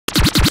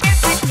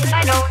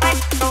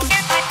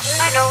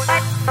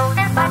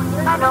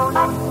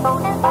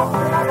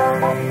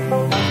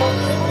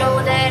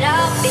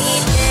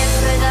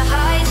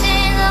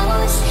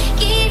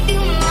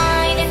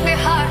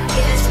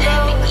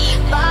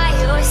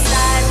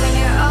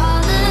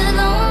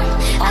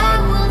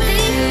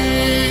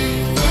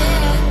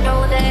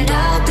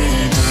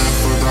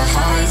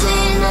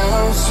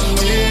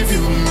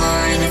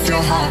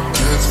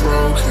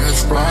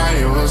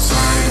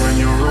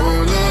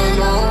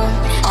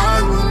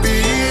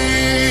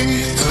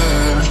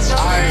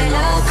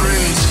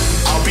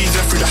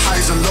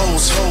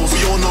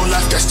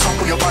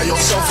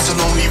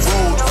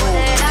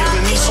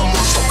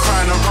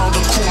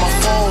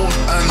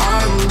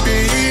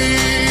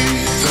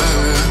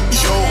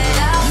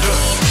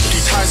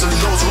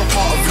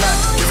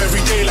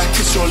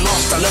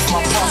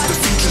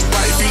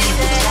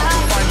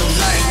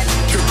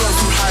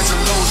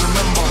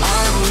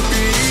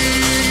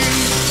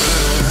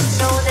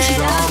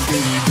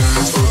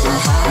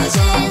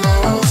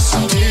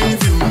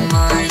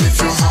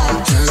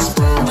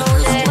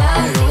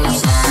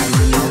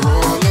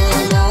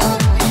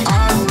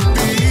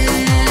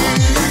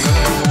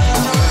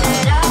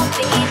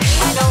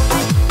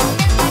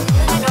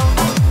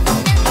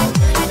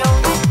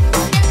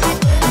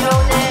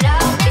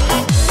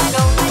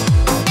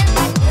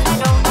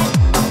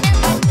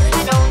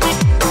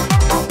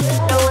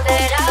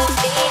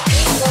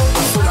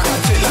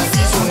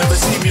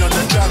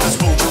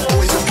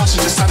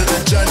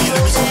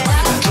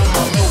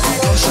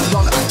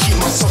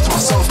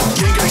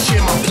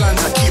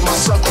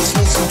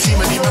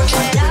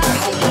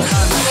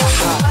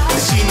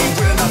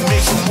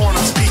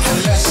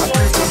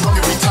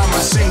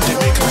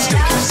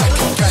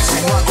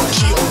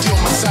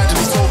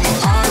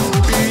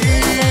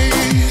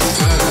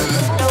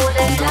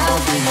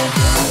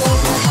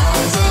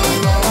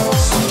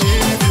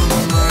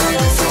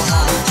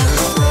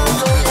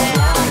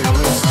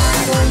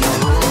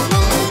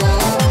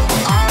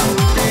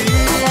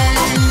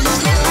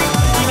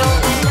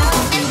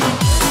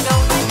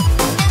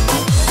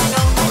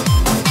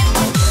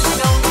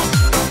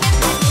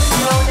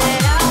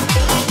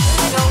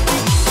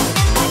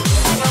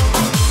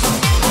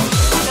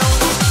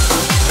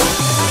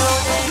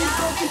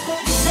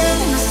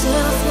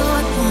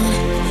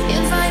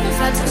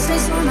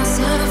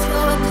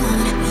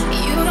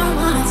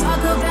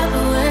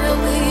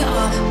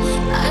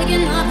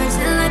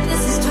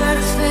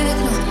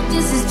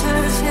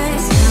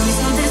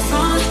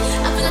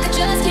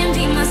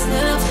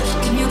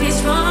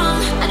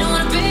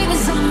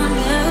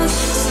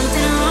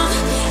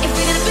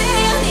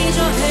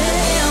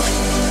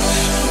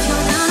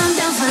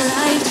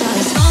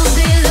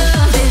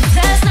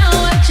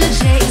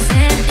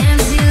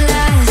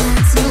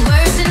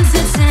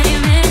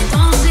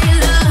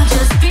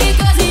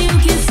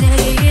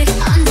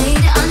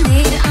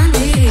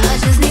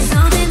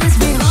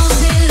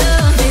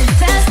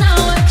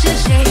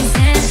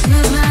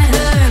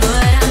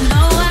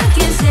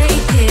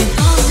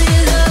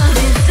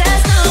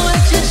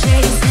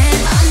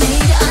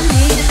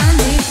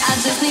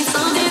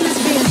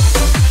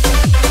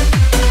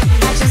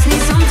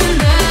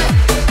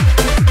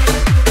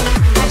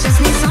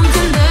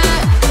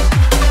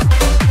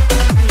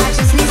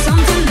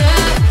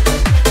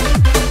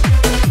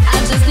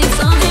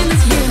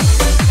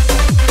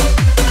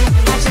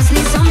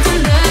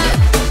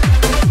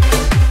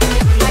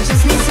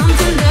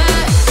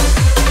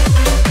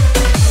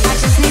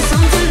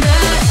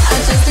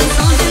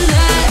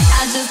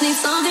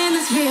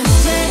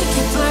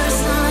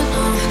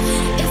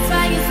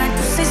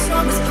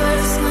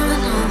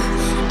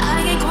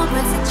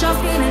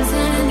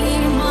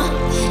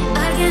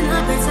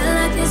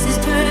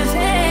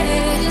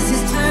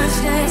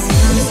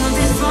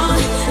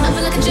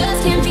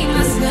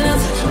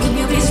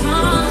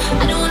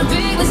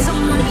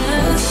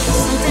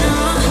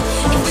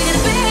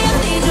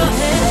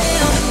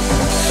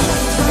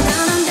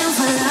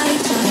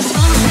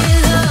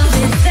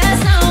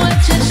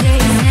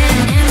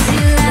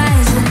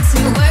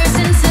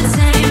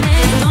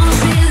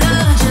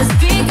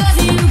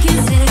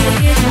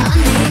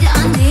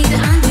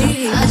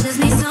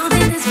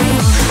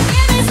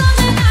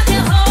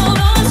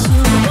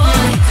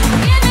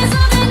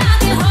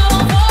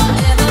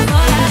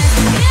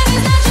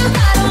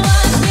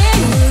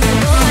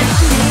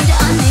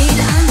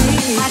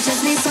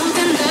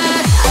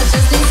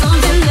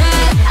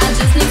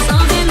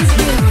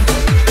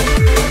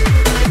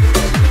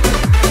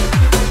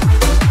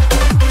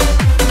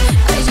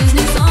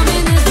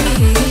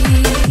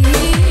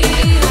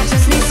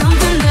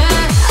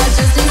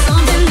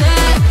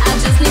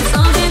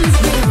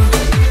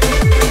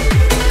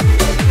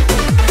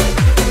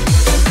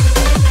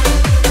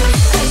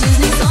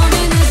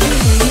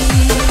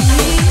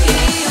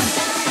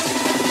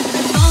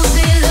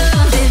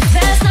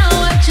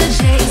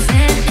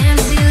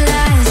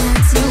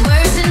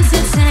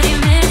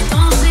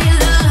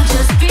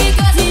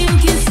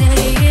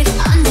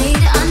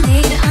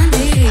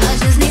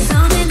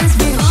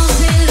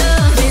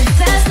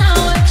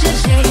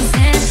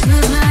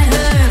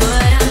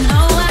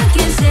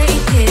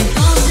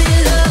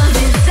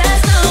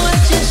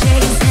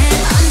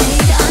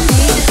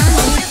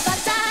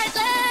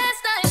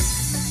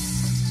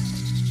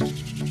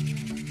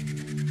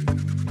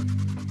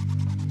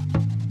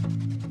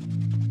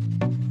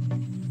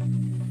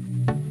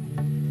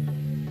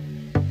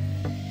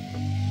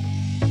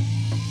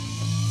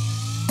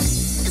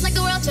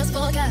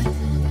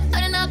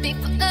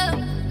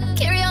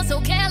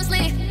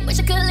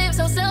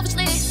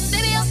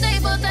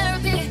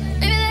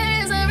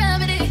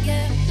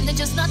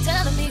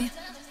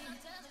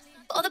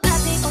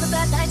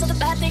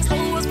bad things,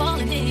 whole world's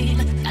falling in.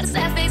 Got a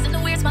sad face and a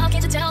weird smile,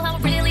 can't you tell how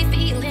I'm really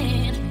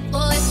feeling?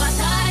 Oh, if I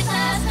died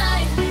last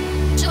night,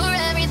 sure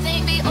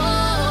everything be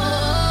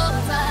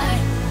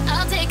alright.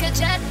 I'll take a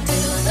jet to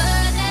the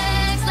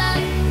next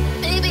life.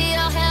 Maybe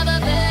I'll have a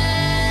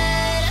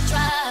better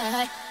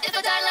try. If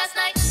I died last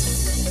night.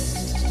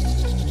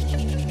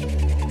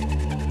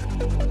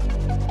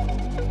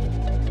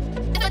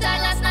 If I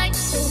died last night.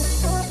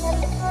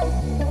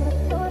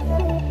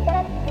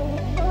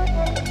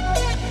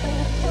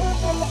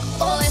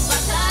 Oh, if I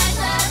died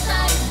last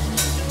night,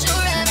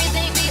 sure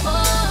everything be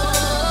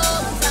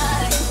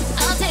alright.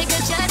 I'll take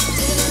a jet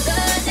to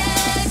the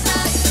next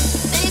life.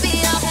 Maybe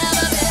I'll have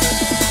a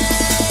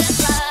better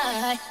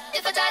try.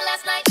 If I died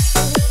last night.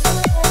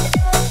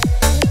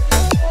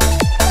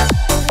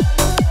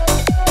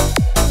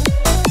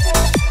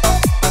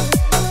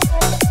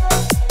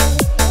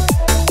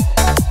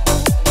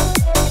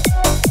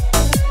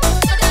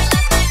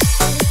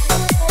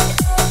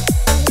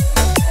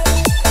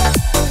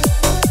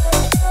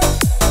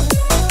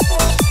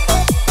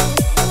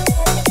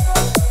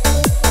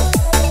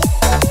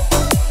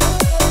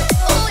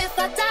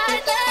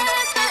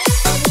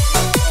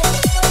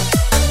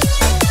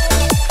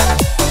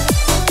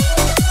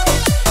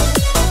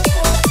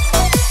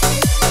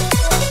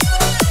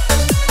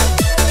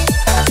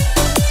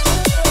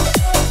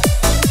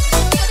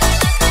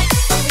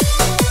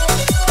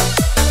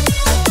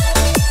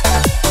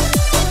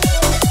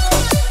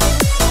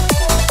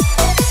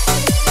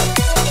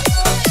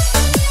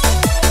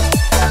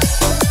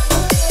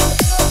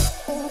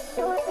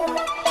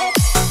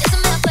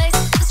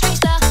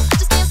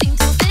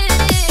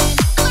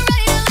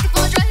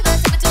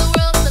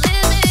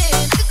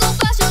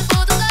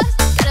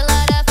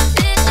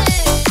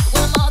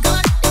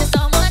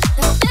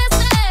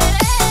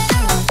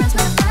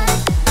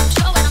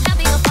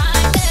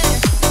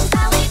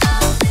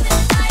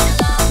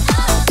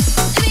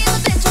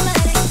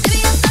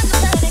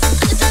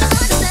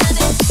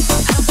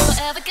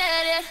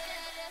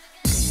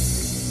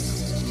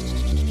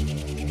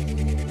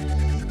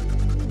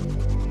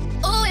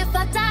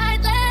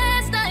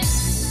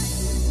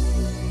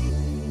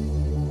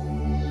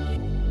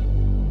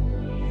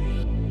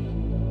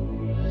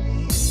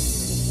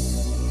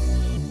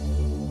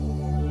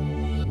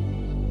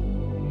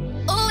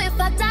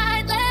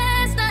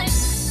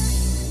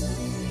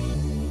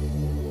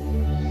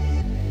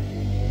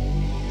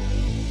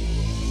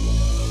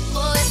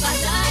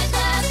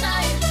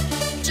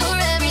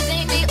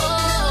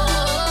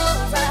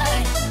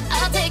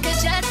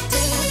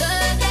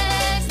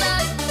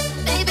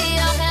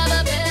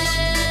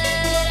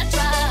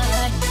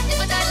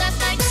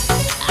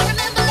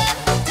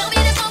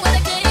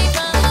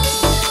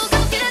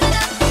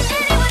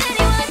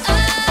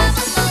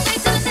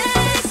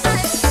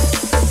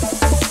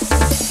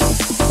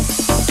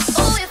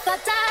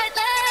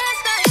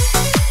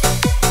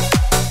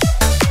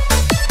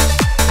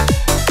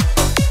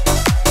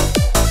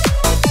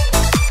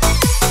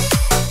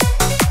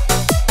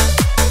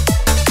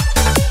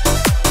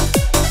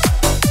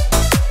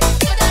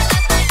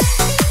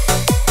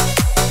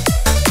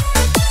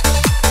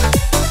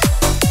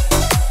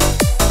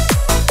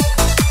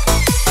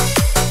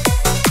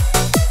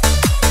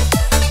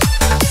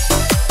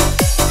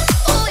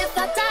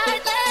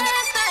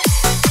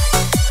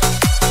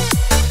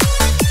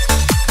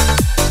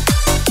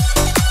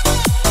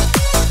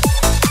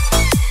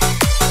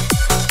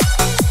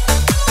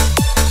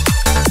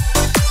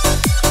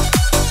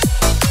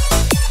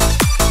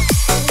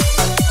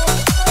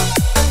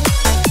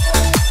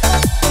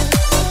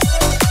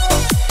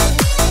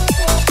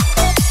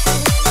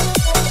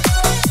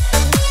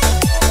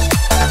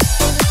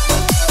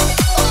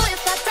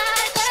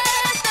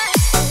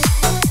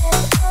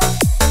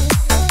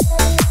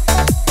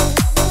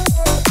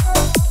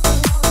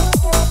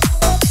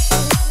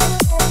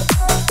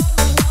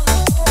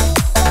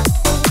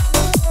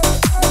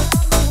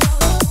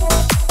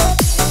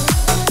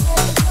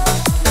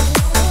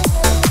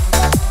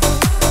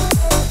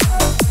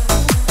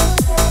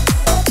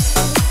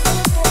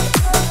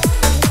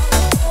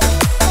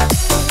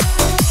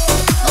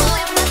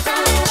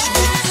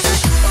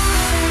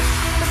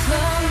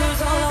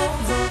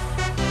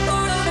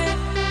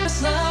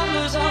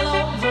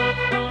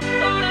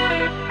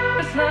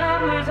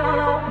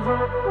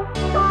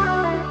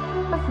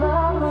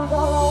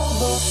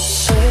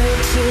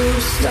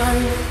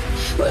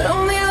 But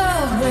only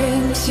love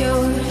breaks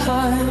your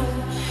heart.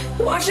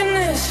 Watching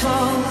this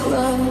fall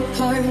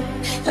apart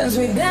as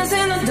we dance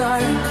in the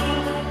dark.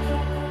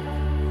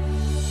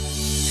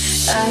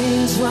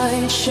 Eyes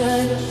wide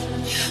shut,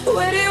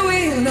 where did we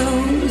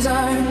lose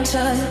our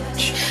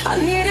touch? I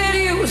needed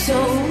you so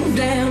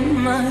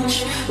damn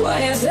much. Why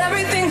is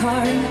everything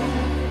hard?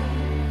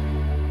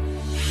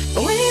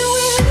 When you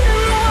win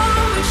and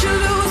all, but you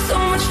lose so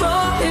much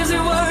for. Is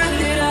it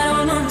worth it? I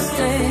don't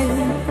understand.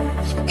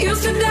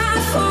 Used to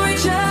die for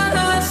each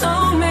other, let's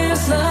all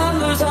miss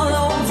lovers all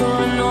over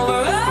and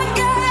over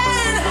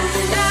again.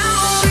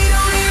 Now we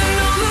don't even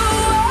know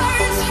the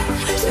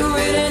words to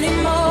it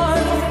anymore.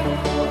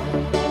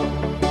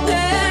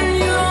 Then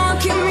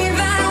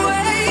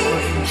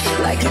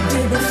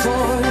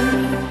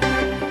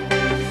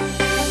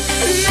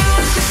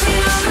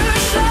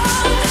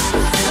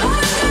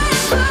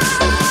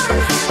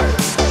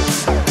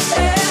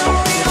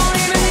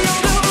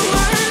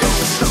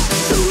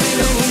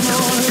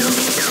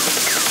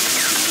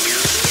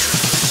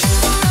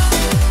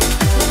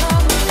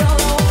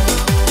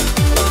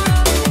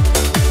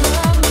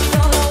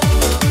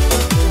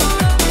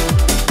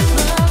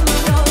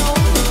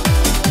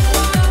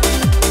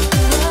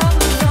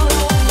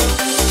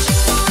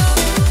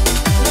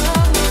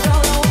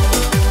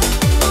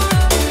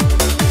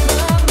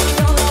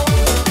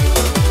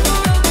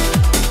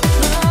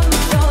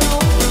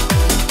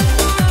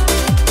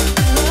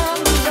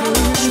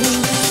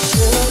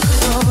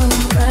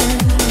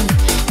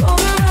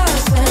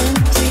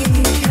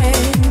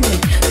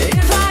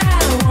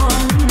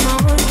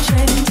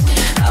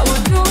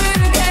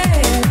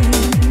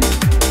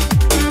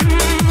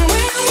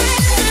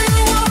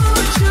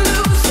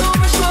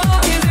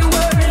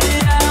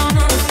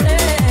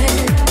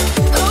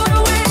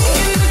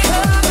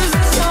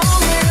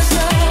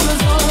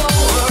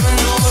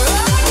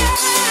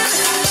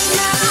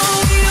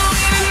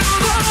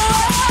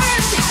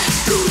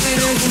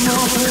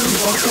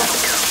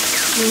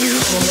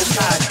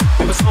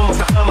It was almost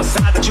a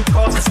homicide that you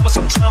caused, cause I was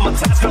so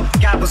traumatized. Felt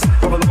like I was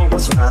for a long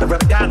bus ride. I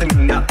rather die than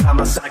you not by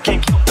my side.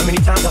 Can't count how many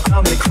times I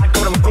found it. Cried,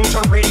 go to my room,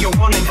 turn radio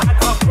on and hide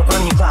up.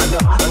 Running and Clyde, no,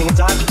 running and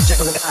dive, keep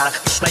Jekyll and Hyde.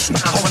 Like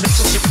my whole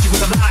relationship with you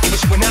was a lie. It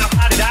was you and now,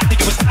 how did I think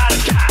it was out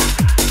of God?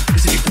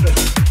 Cause if you put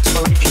to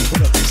my life, you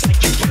put it's like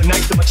you put a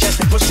knife to my chest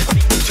and pushed it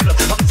right into the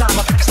other side of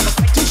my back. So I was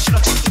like, dude, shut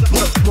up,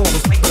 what up, more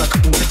was like, but I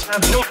couldn't at the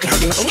time. No one could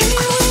hurt me.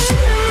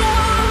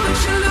 But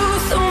you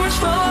lose so much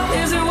for,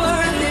 is it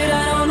worth it?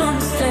 I don't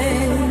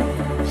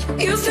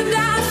understand. Used to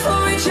die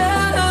for each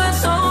other,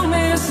 so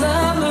many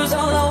lovers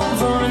all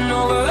over and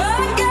over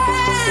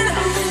again.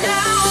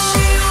 Now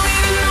we don't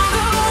even know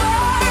the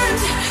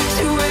words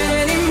to it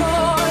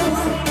anymore.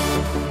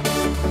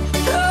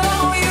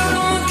 Oh, you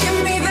don't look at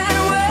me that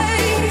way,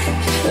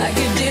 like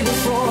you did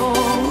before.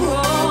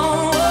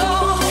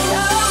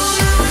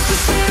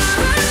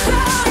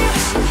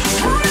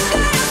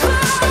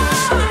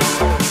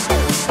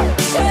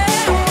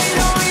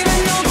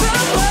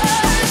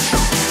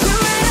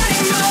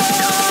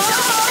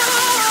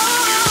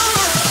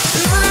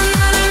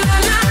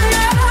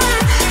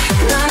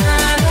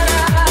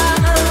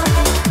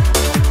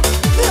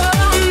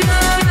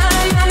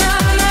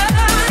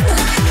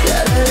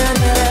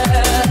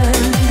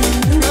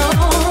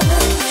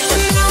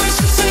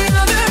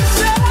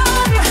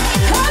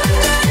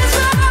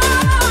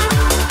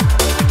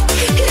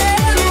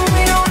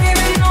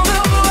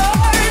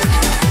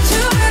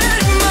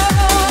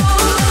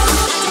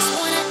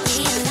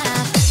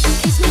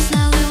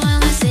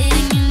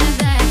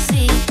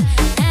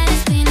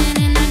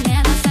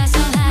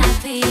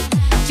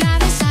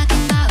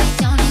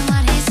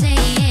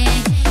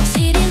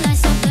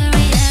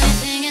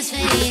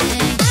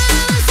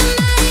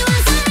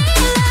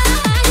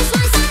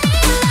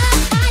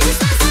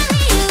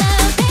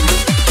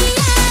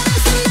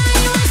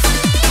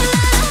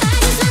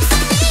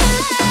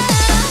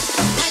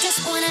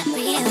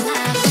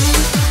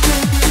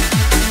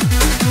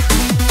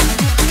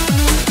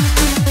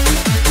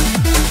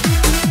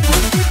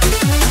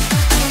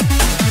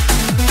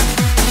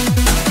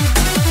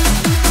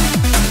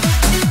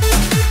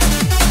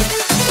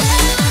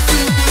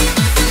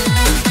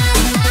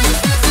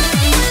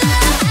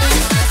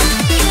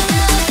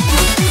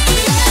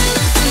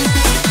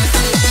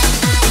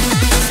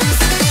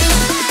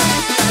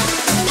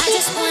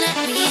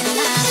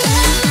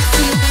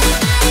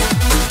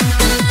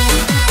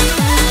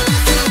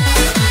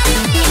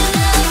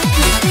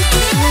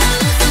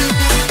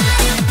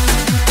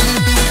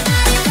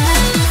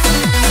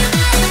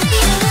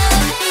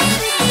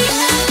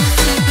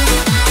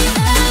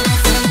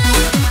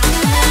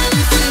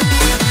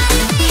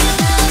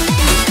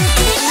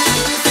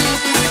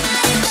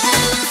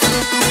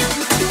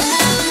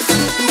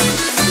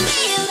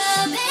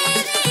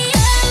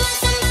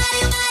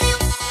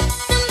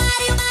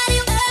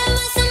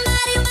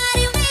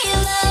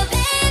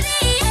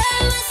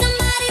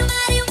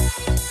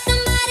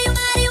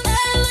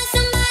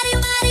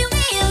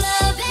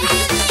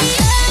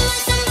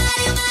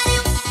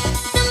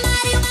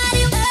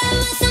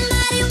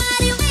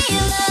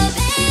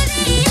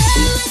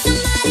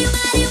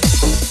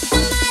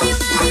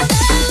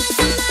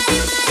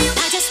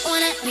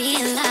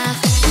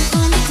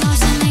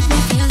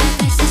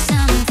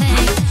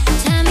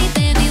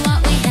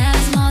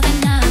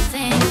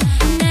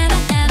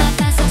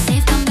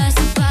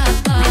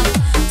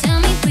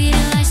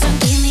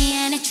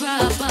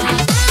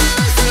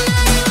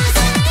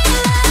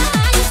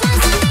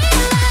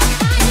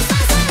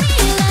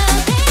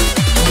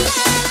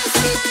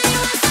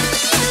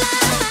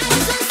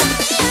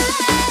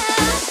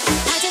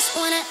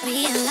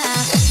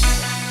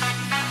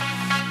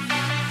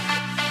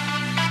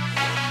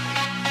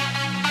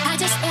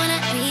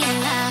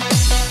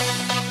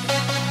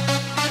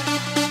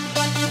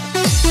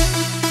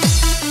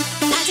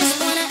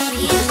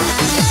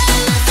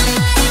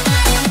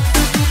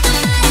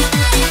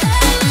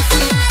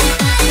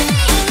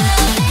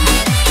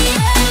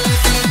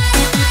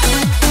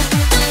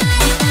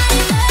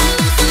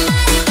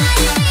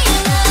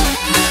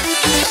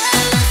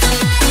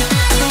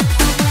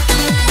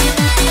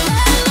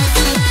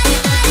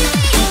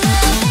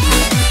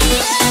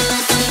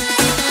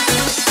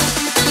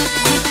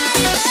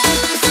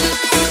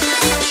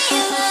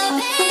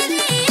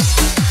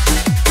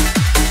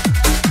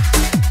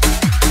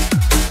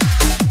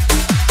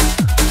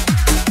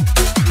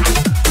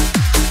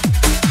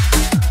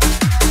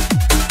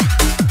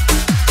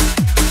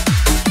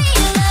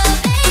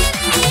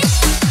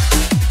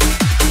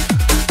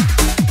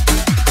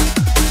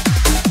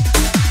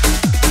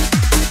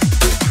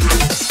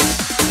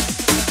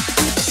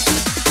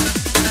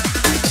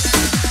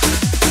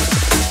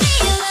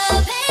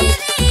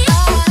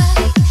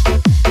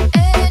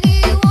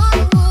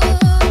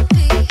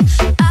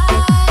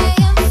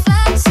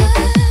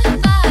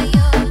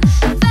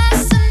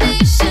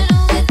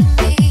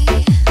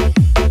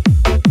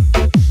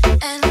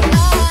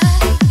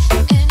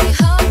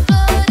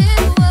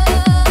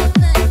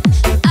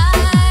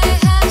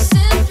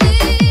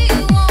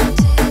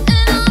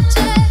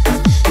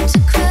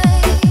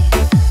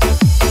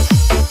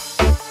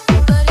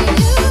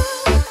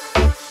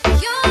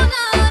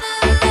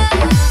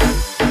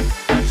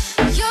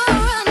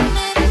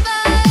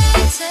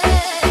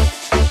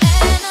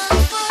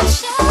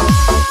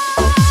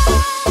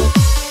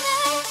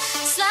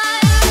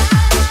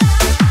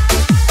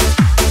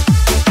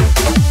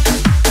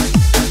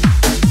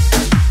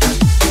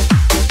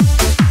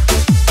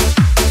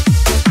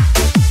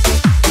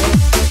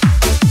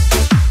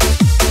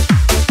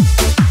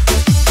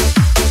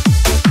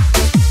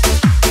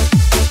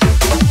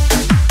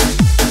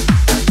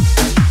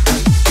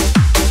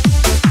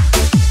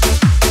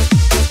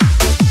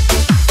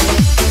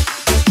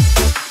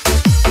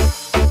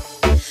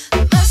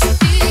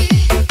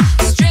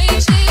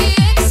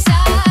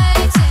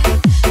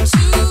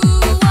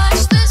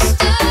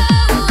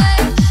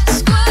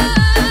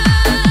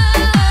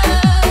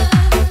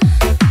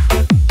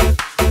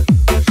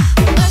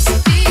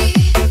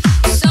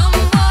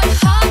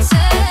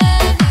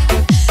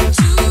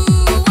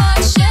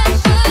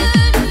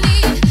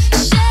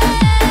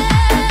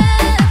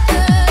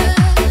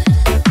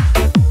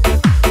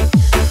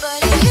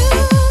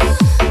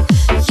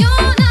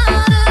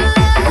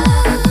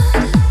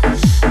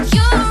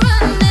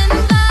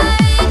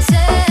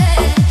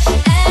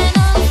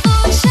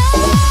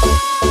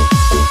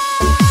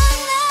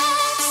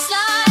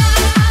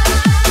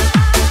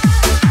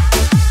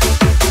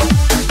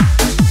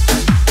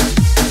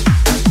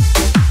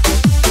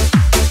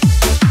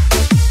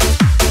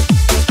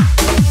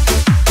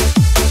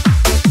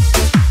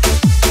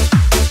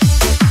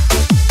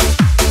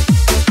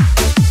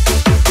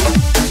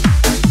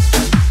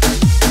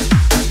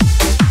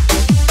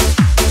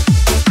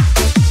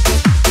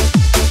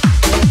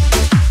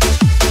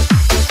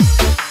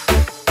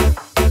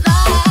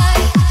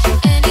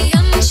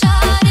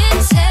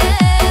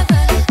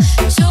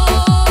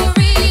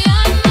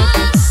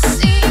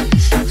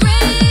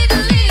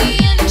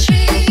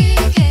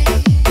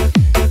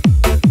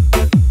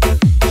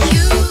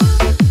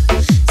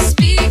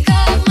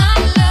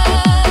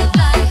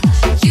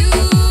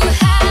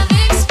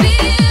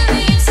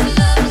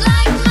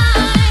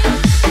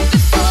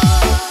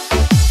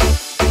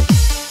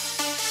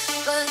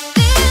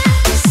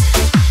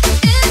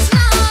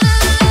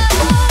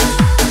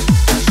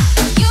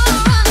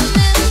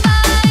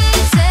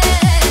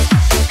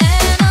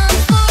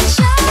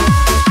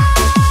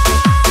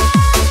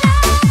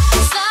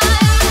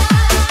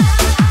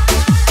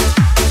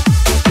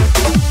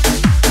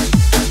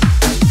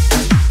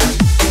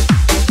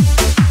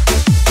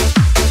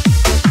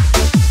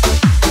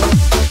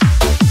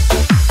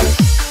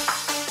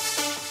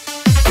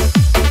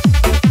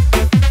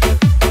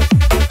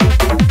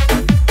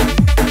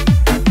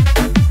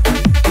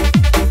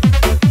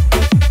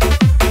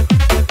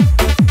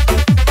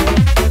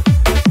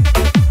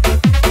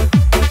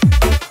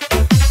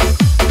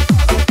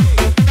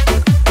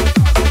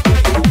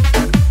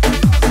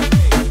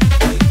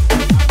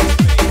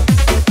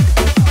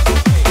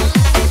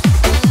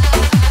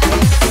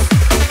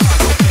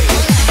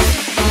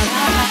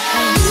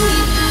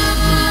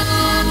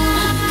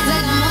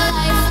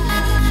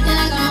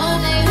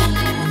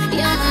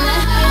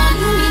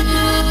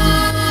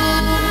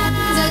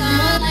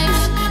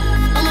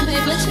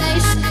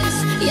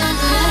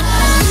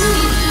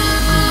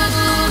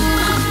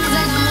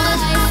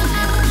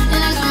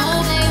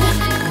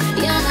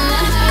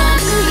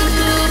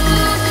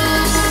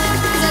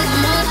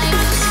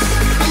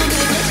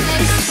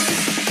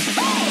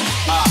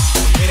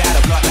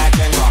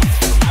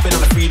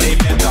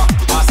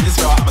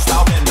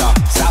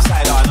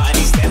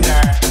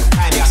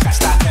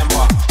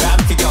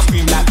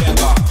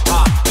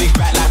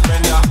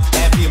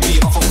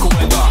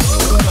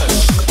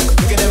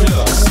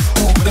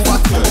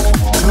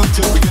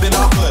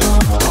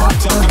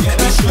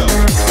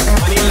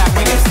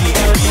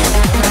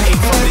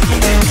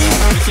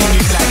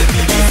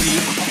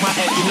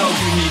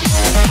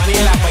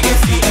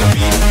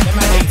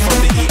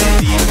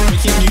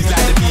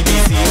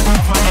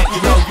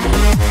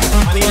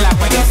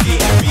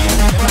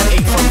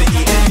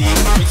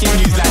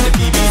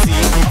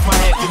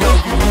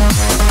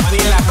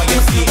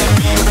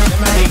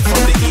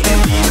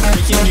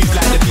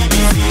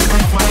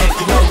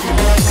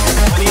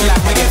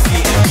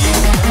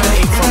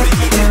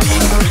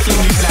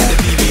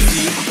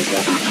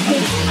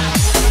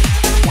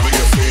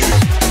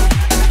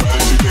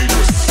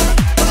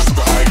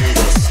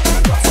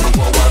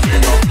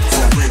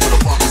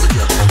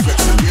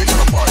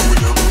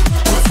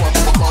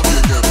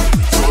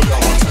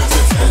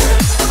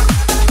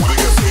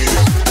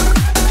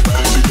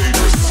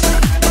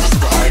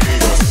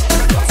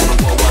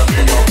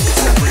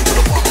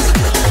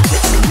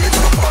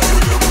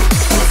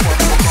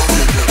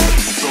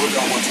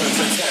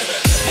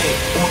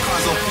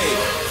 cars okay.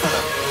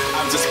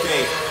 I'm just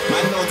great.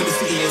 Man know that the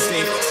city ain't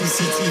safe.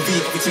 CCTV,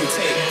 everything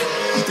tape.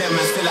 Them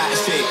man still out of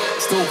shape.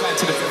 Still going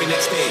to the very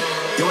next day.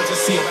 You want to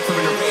see a rapper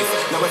in a rave.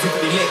 Now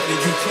everybody late in the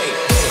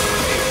UK.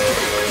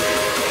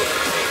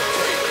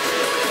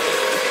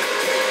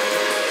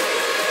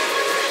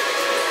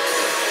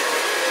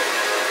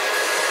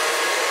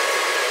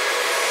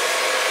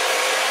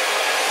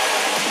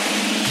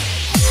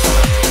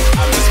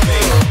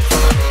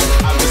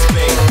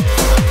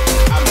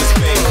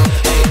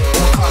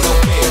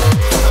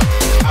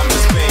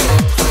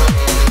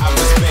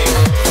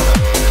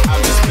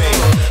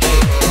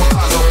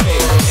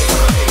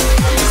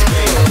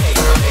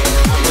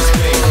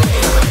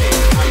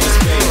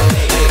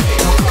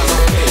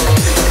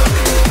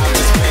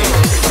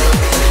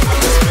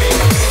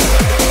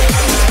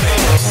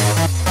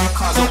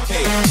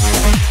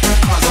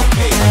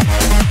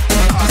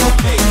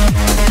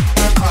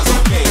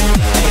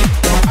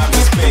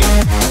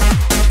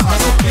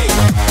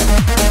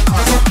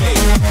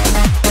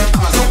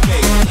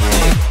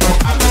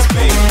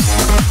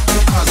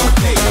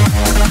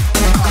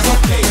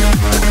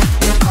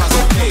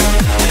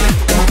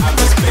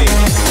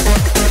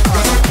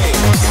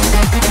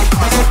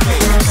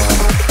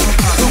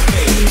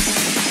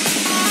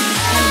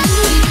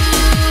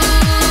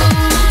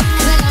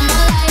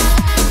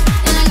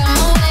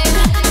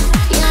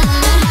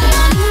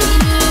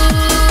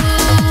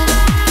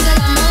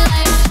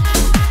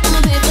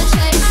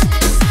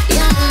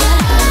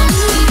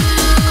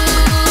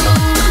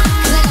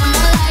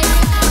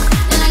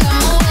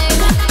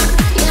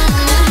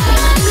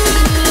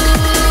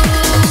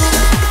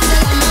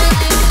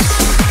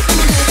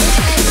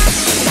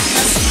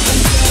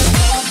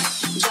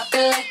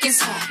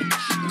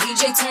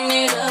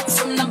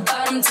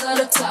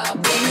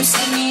 Top.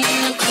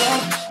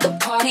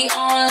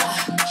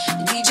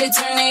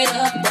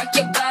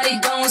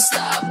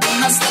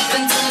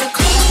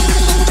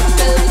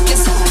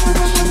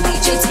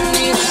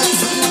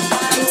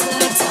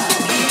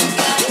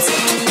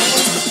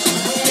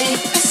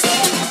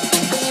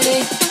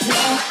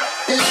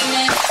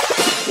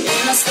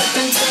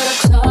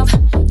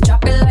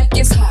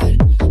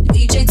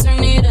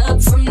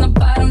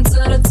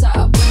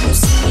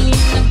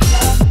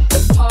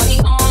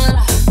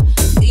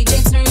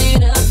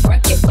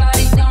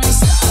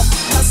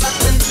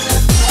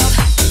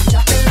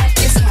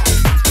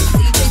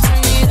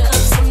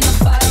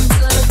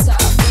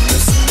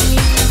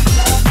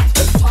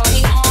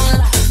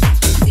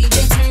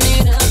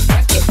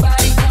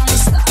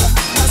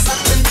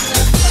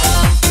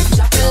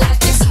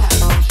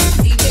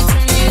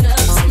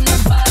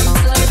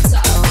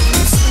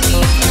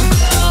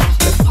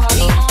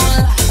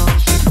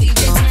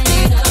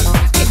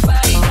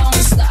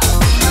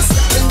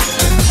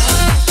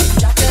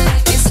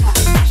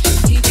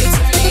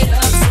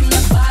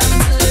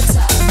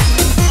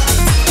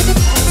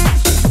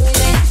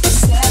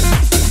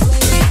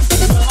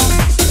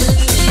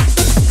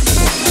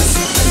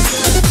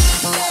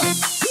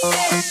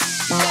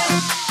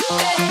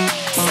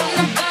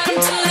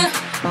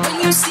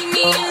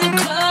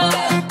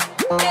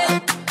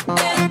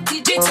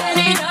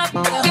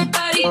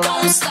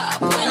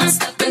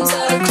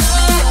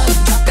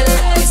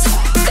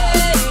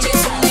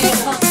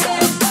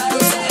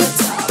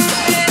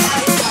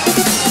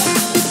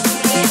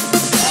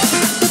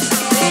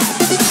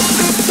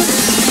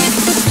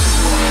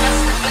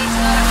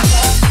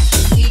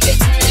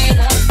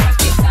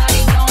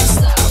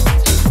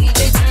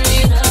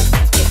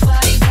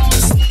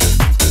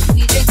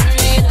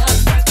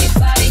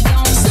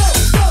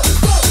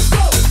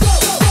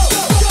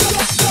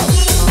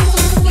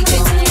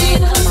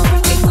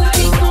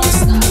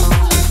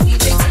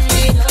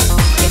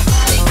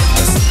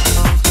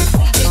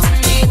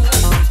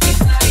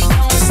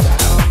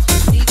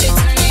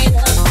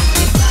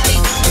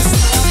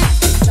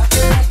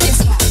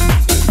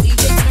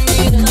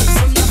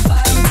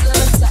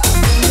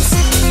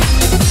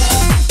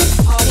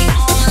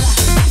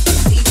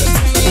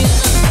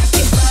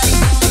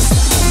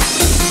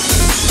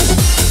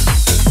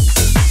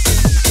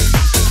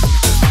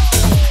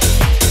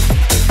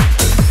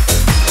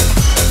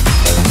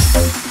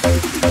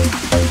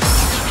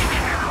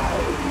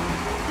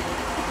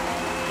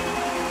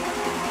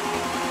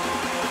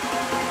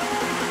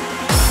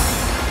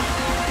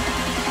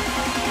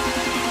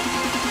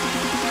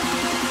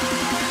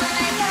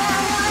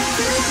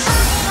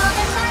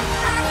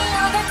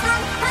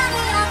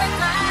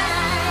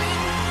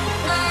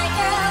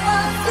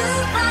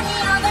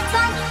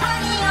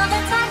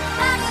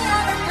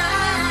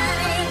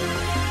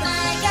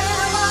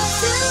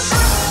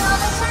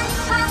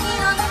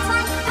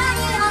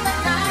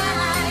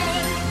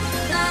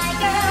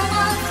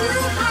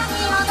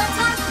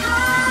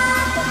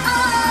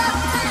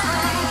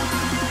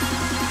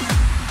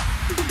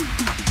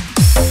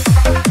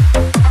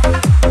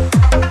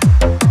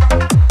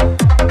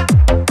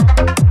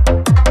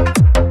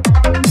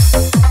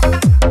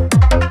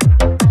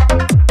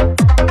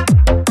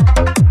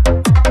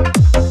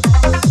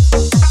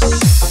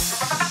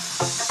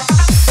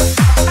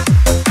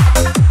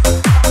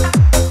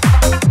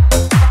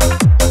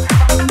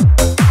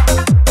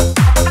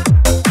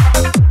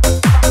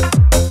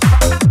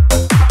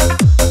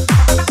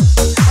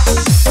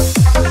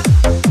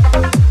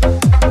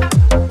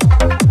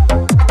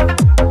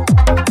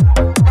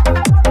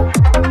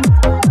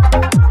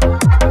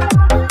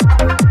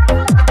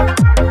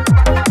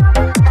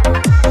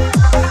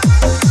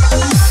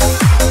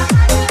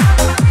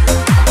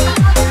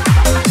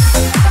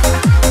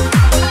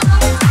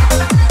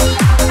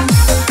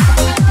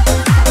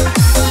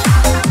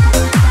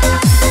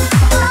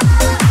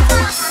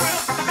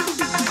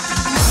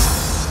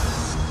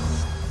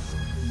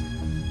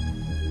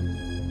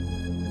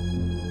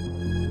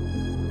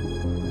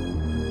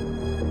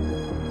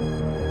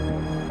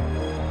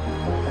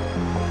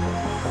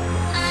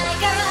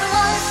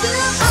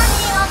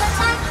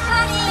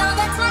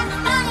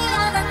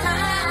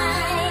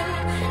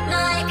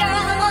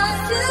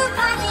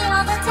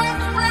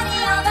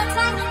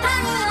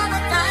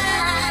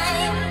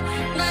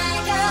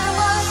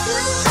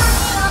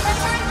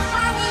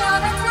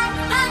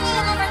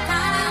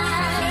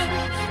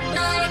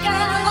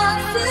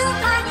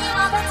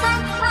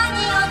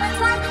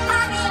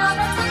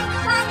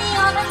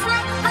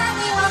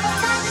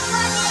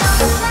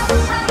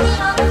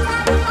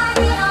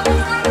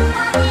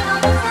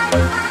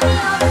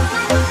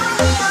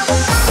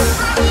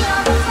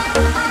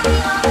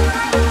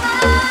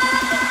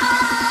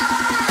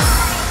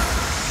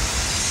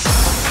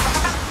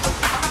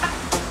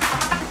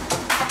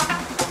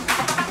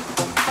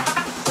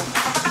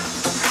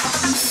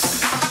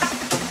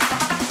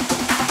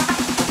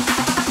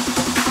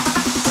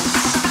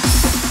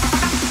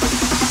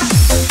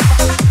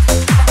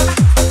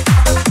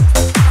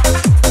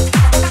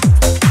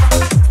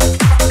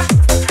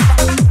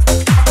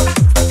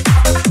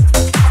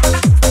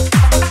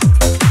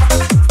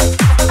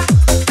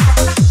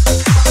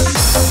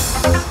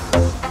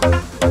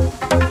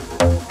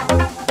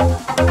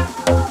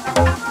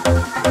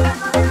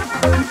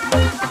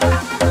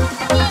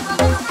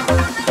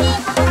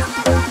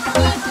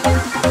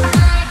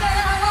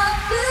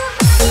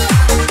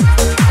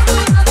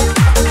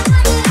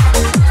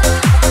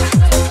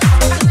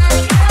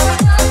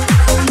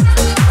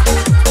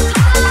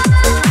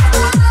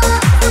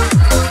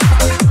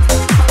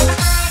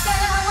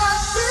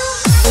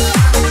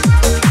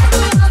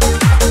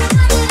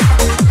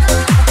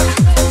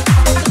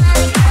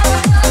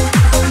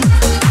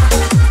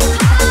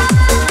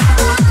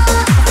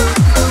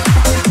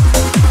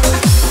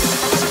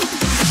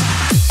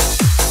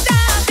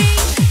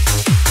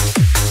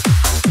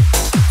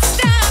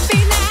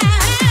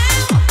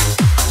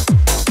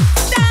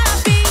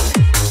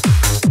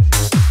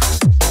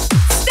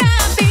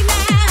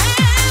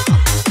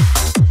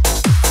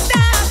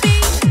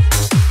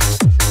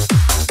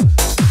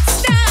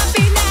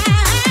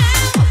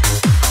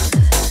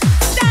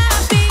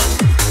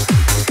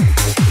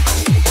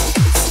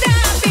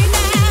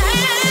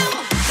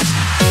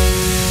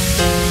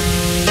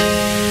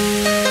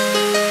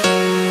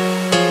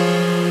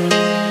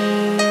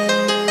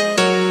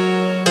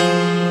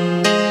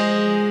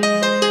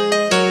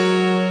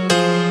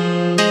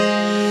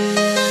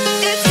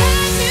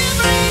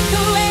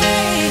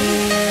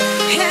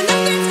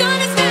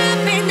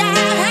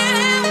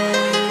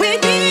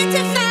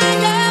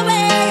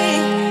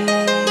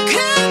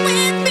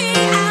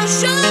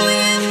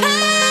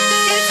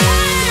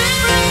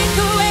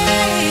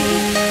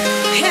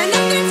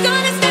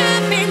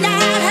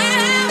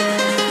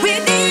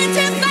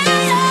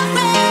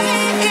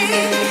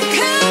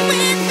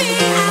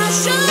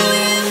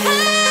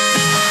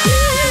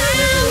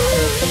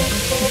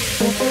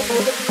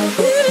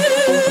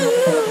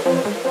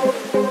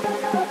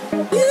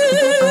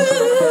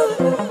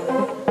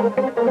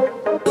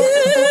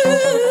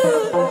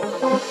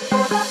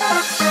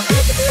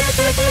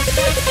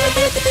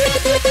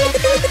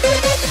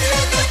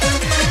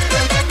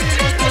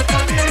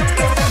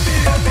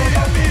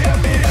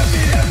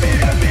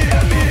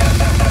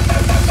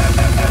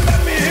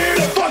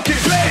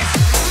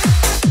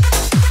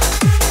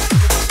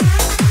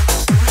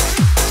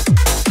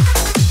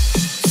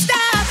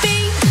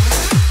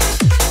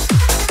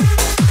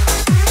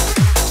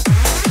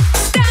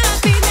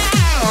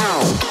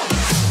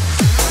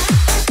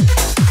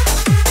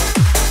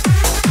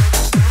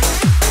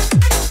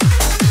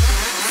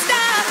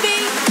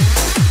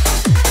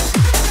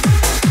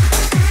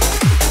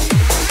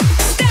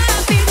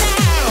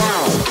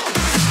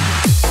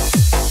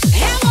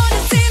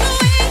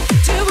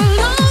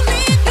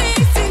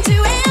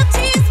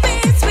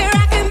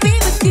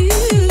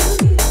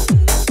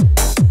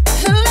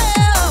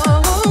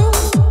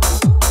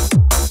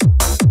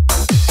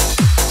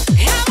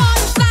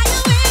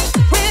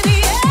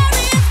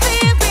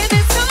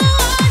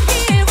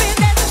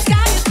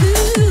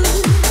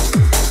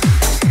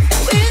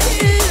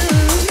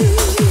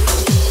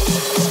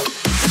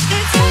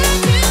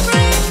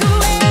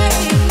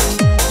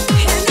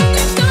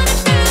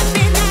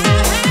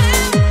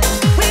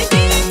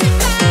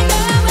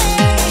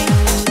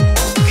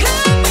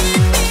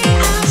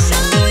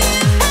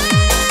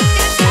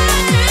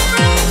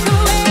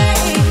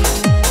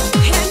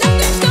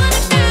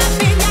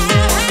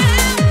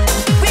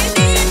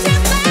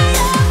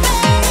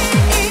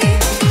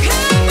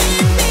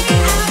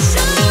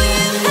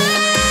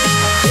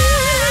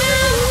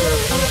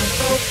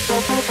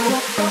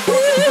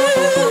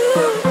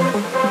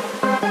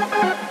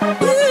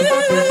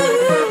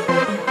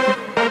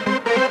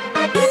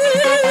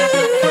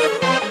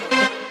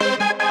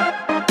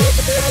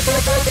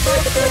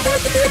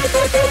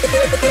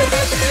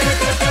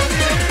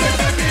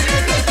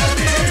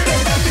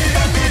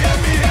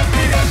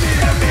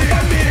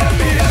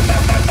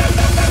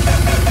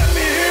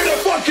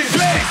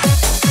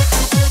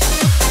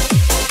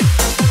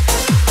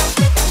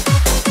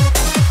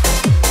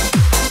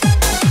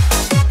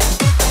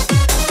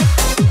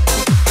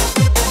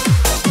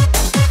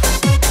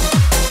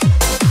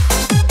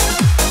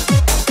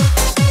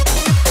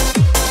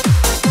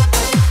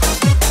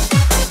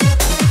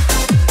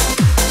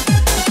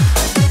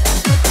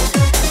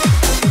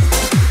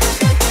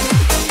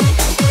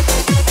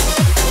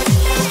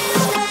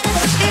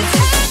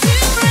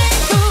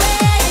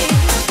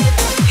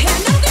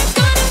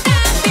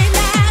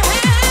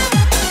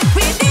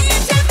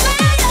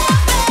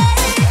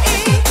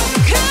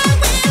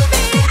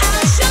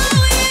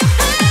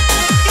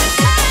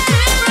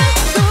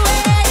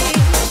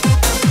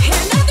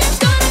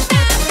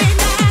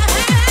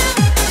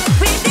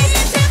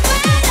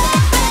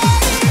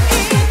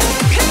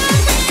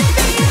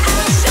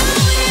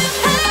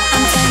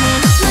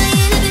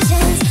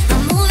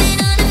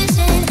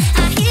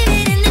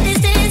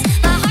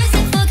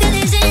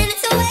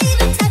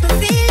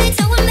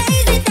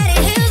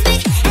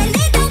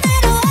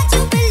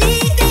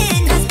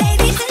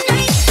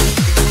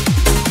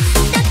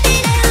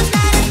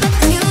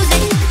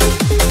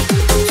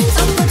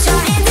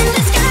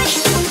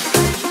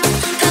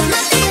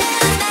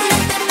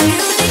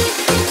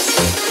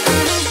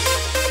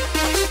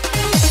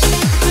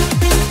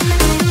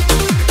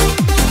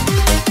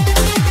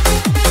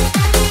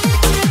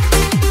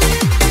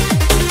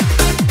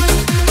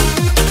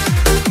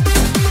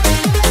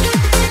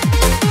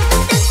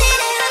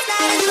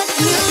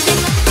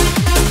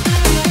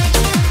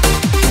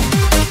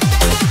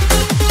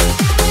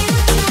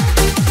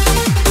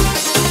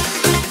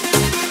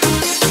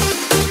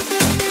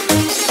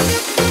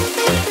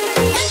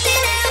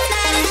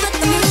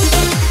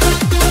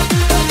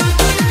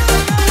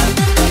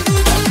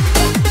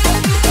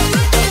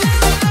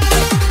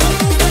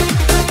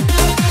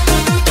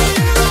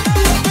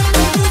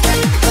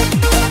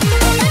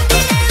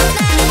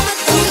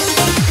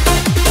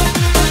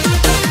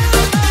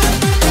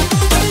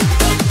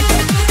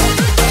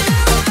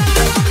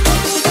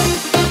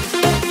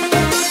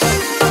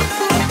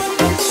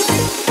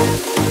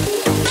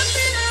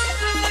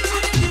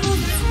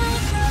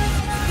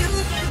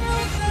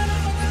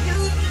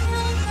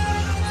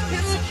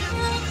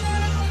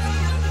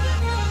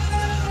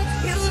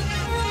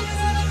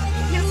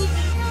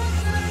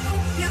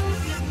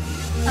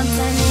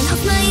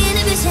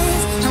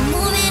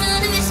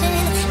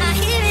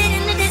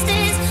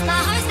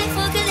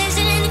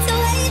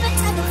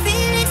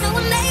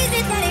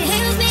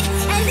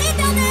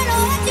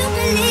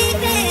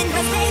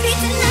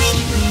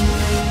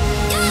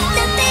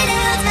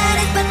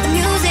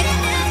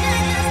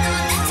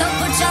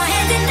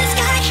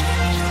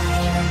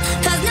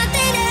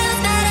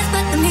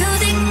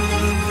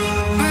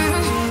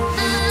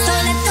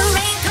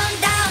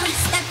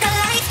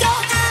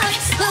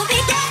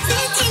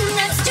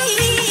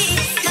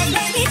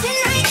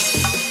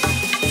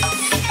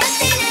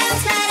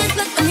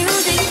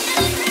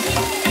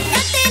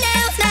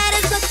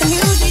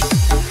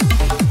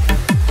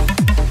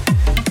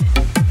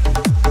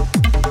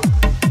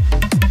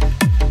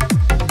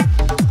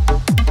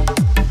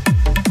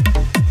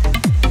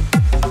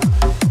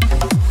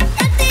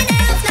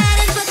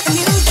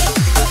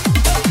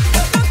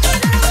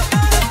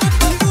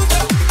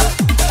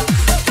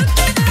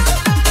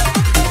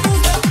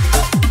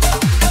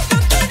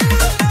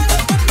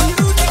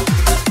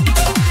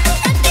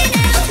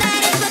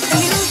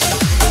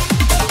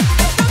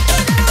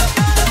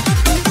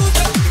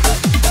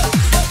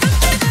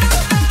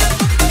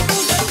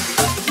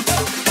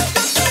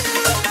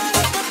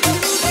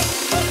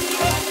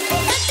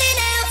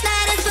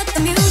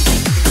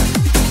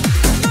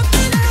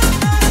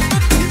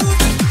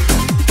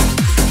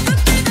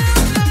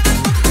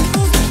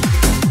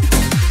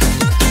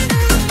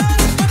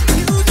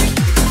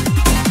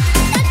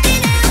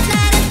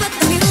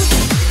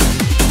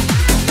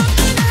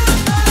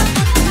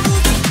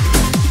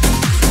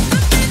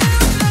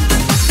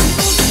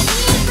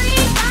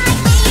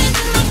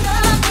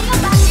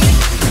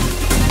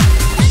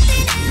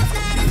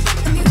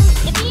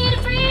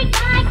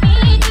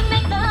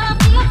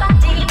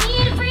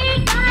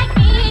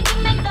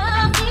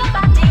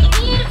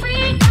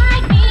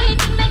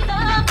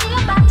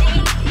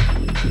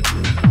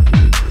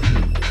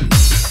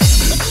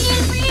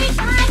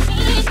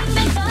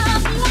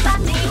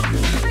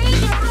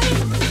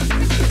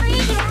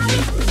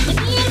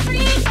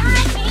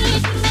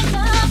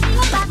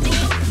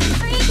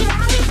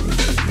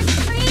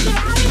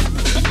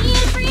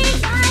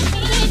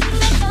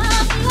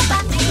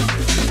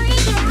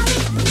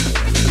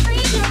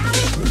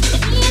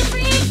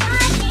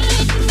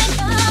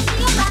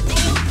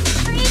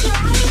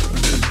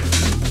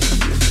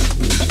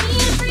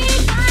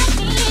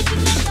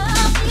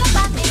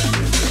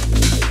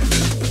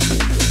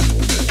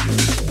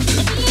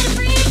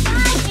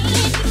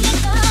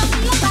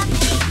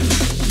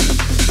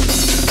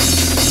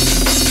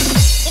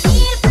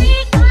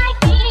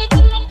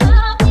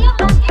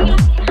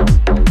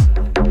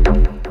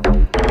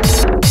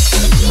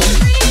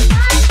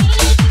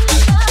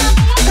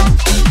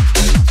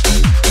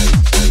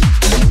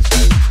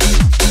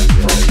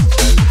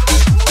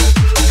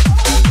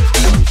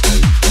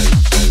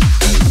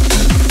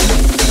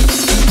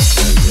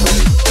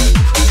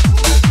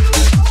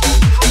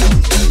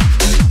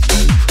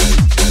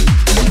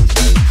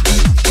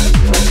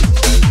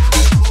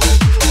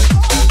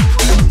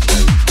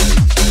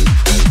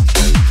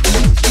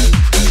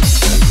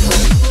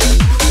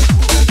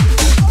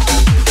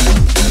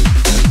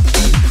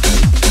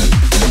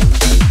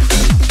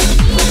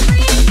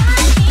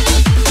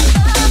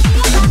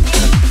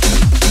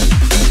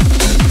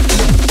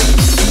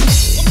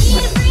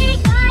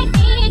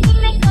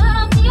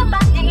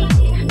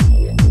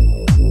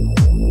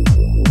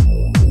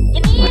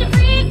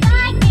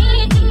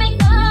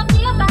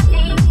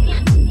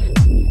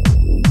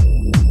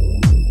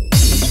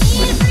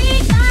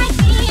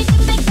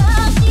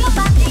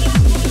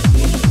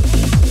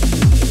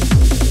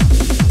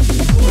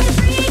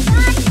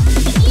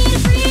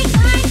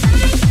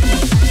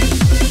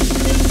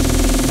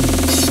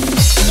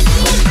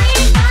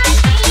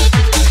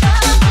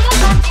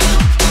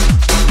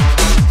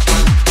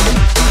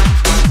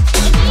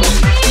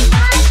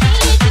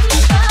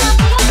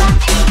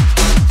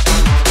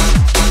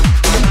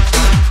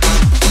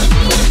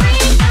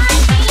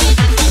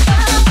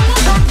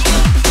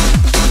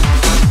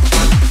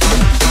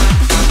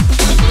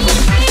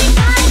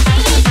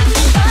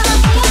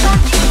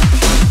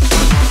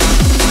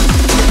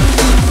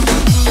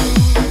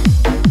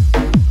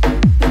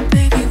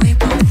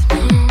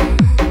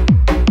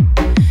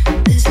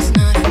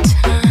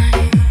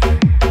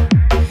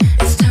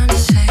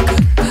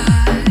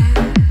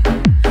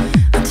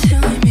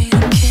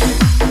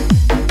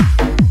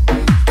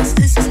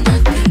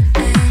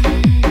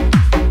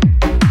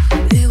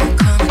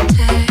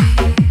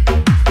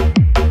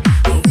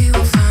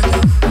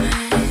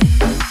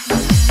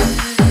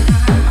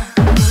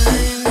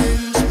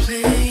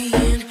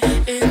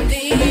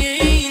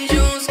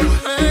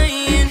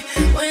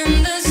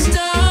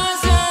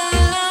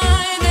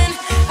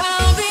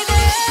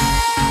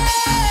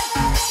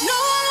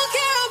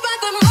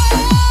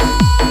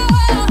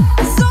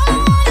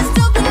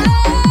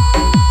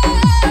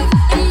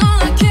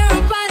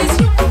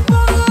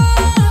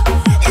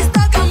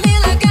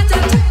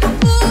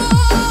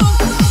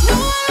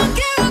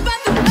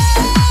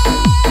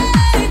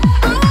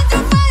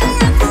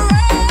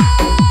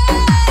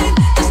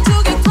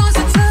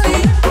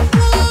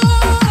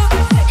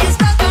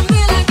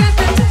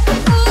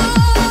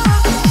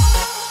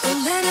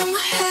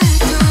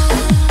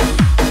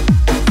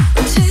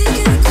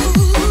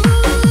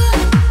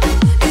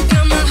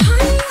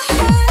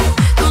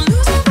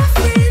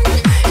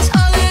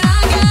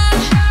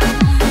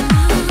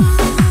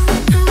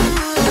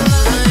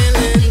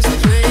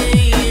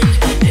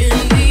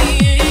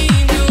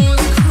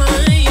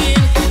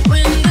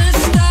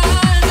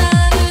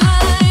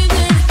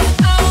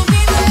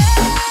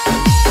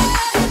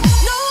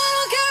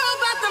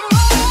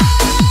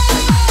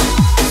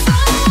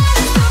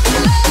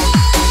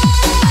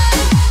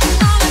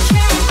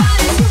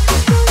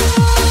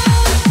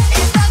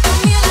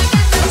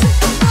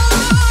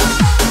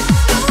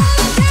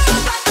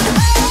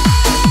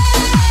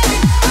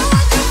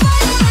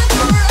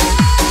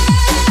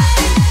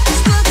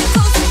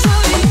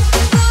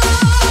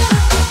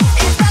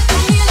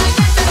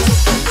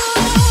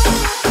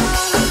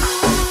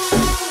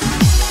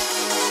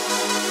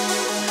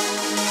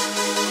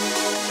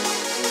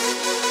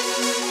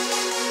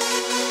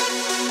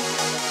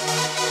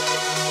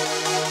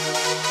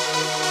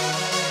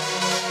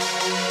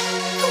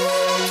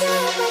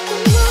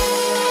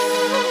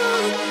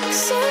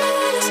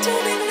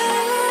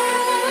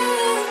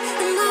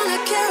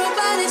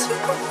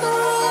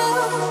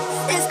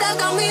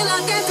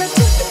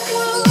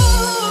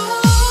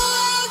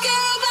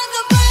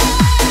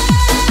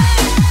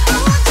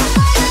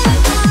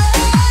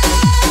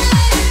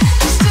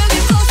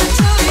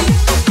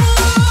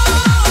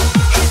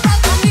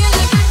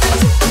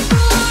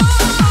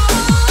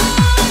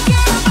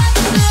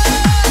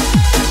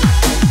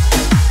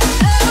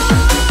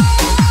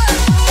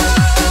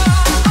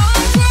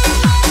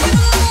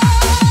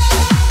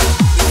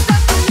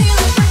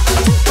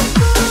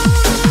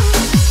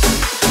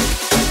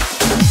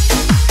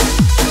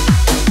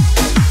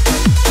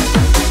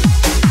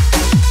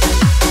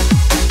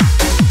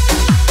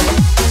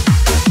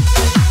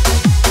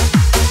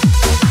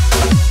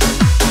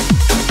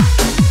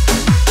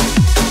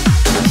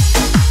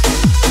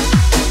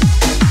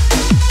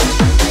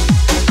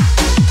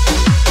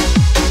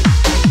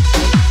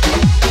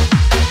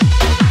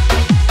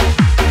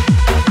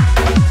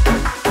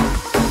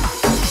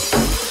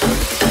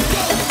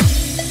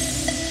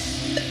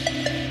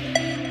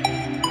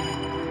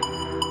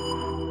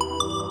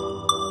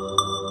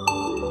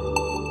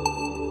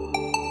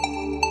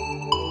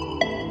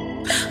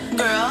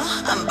 girl,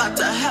 I'm about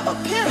to have a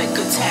panic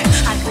attack.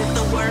 I did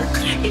the work,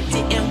 it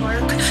didn't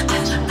work.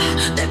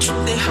 That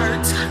truly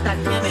hurts, that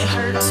really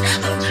hurts.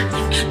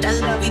 That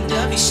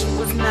lovey-dovey shit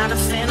was not a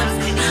fan of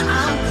it.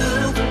 I'm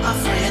good with my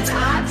friends,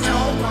 I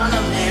don't want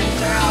a man,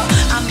 girl.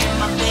 I'm in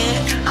my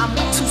bed, I'm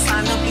too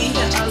fine to be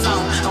here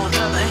alone. On the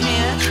other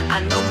hand, I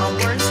know my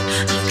worth,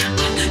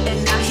 and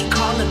now he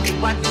calling me.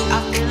 Why do I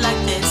feel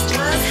like this?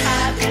 What's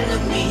happened to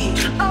me?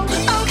 Oh,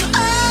 oh,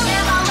 oh.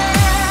 Am I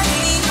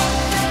ready?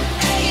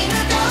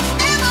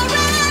 Am I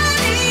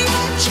ready?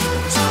 What you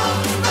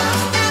talking about?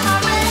 Am I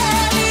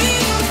ready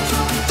to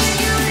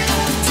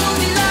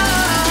be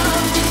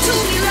loved? To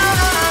be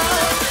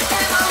loved?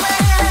 Am I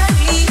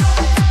ready?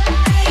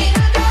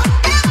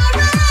 Am I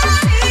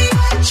ready?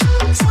 What you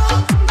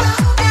talking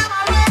about? Am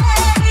I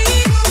ready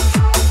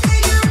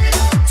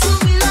to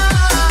be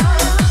loved?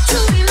 To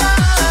be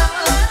loved?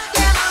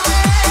 Am I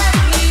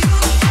ready?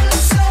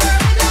 So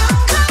now,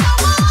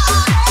 come on.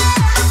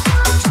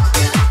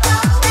 Talking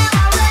about, am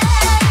I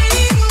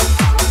ready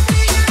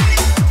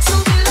to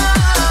be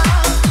loved?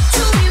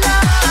 To be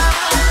loved?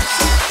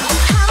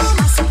 How am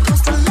I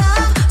supposed to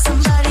love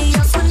somebody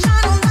else when I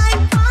don't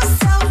like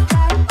myself?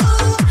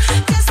 Ooh,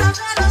 guess I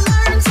better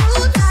learn to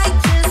like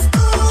this.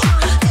 Ooh,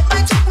 it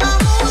might take my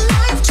whole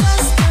life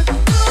just to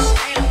do.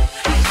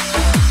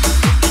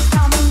 He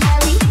call me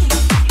Mary,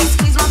 he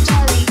squeeze my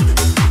belly.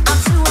 I'm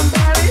too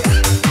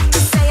embarrassed to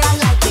say I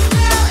like it.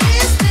 Girl,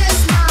 is this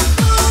my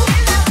boo?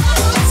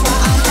 That's why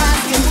I'm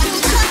asking you,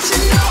 'cause you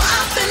know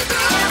I've been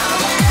through. Am I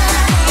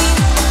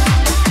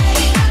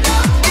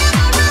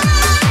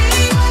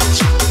ready? What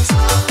you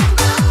talking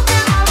about?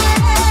 Am I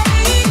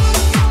ready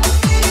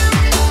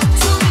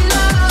to be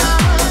loved?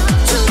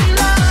 To be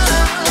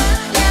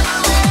loved? Am I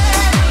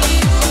ready?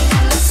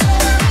 So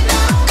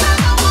now,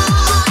 come on.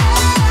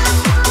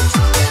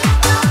 Talking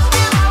about,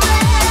 am I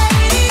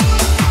ready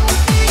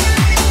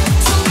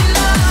to be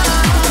loved?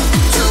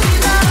 To be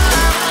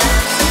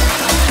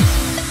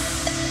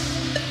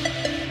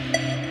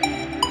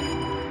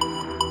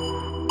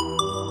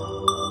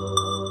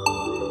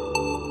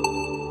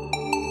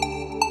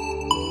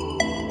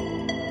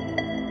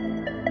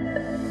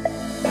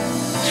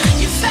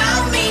You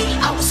found me,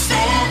 I was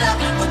fed up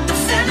with the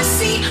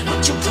fantasy.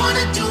 What you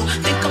wanna do?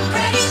 Think I'm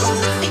ready?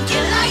 Ooh, think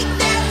you like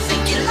that?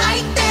 Think you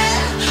like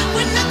that?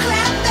 When I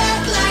clap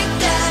back like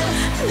that,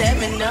 let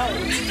me know.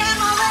 Am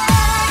I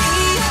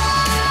ready?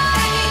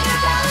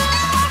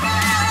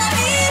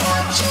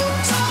 What you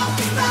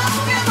talking about?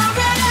 Am I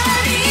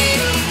ready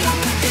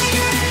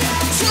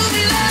to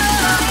be loved?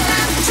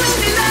 To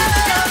be loved?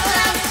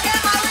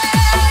 Am I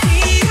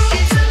ready?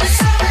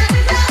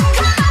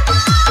 Come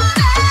on.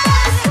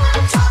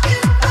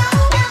 Talking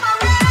about, am I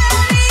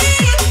ready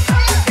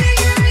to be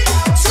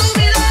loved? To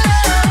be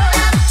loved?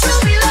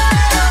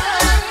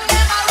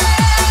 Am I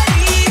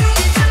ready?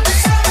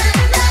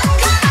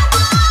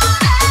 Come on.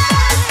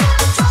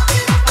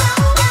 Talking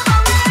about, am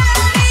I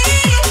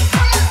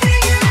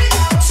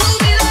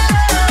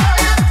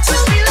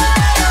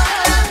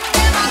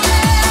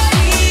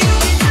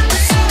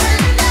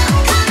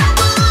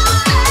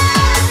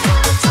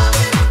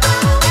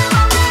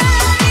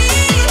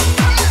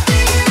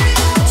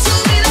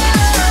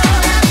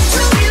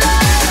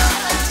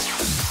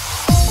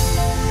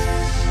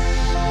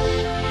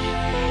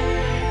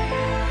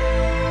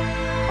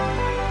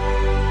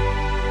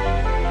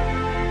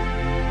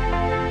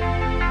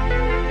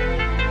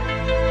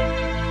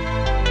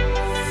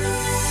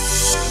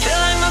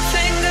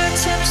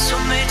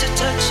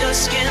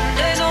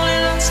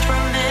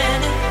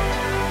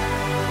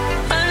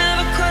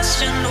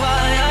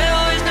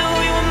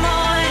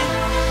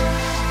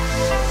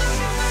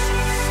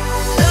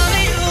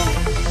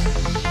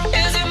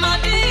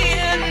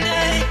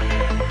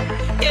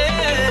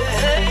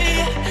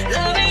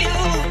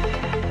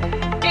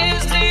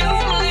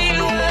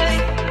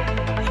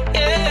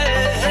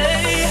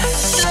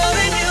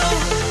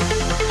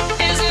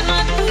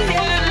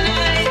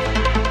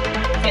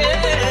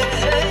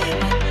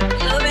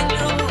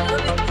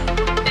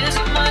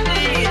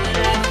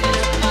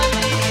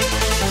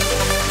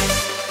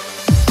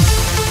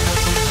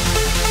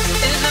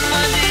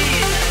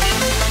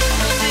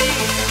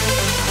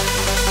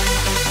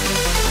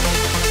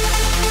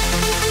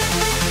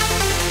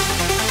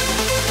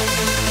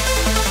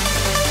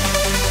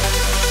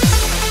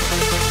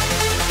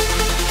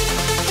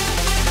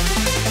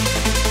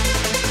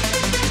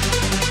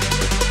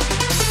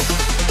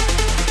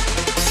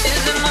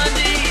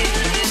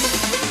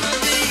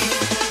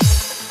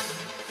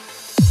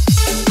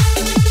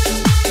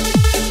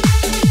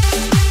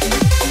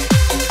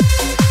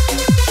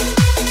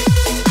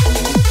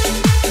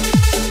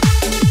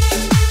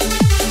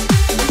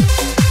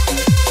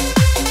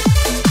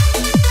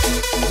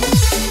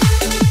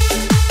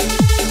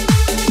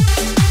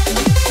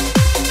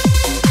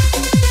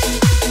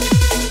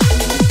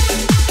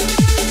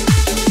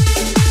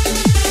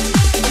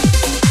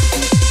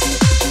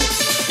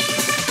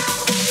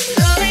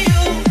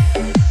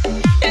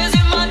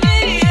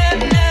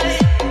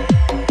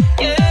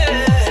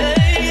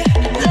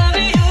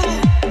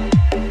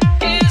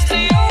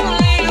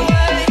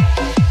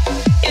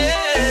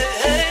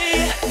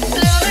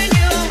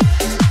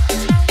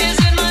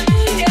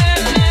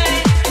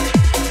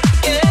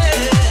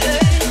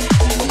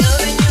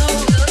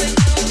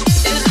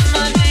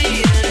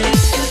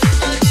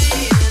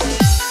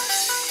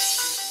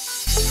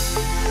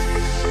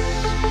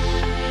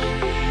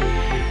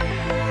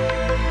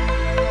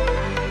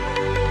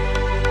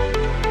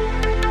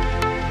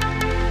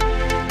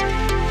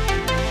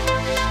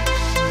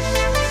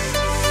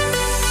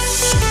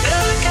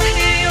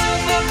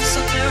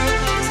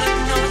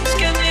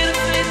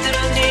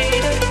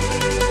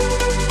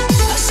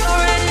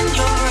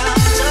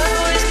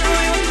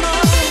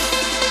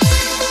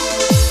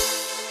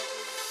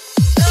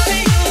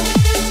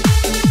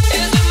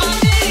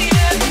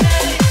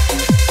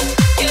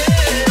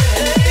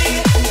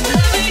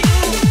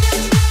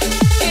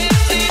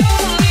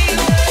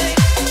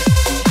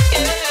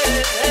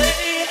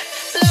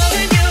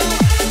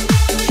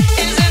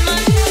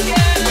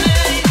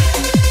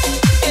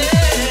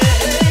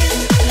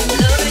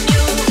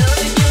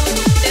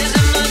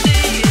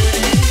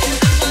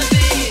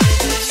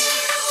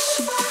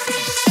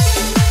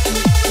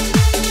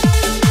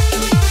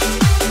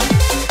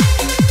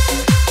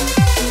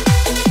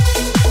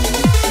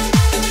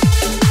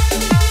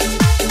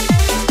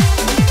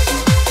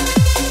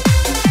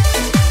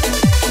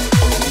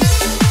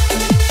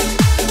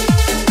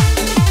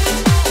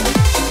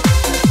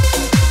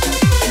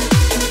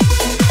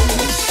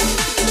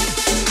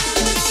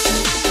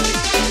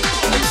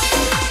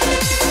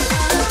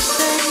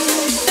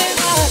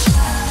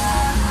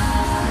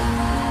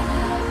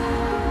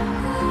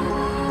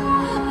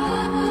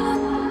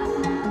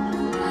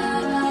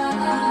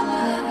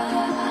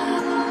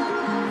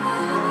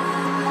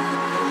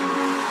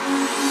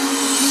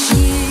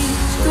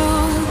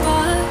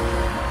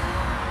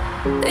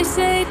They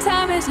say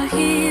time is a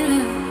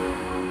healer,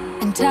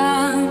 and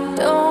time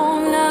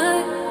don't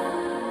lie,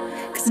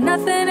 'cause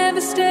nothing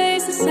ever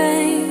stays the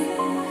same.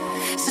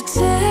 So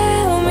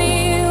tell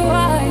me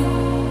why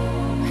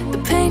the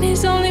pain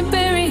is only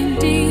burying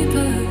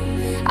deeper.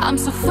 I'm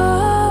so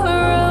far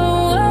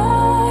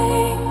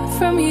away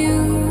from you.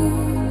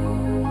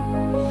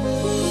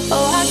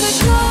 Oh, I could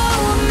go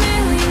a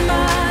million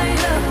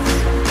miles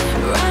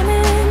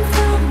running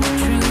from the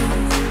truth.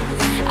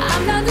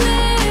 I'm not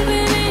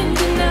living in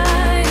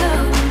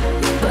denial,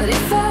 but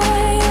if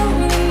I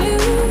only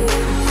knew,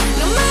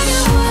 no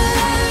matter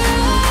where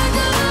I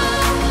go,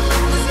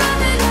 there's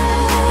nothing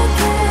I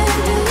can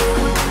do.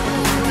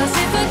 'Cause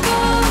if I go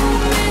a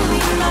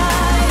million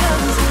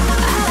miles,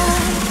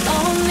 I'd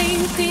only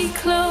be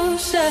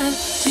closer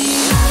to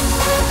you.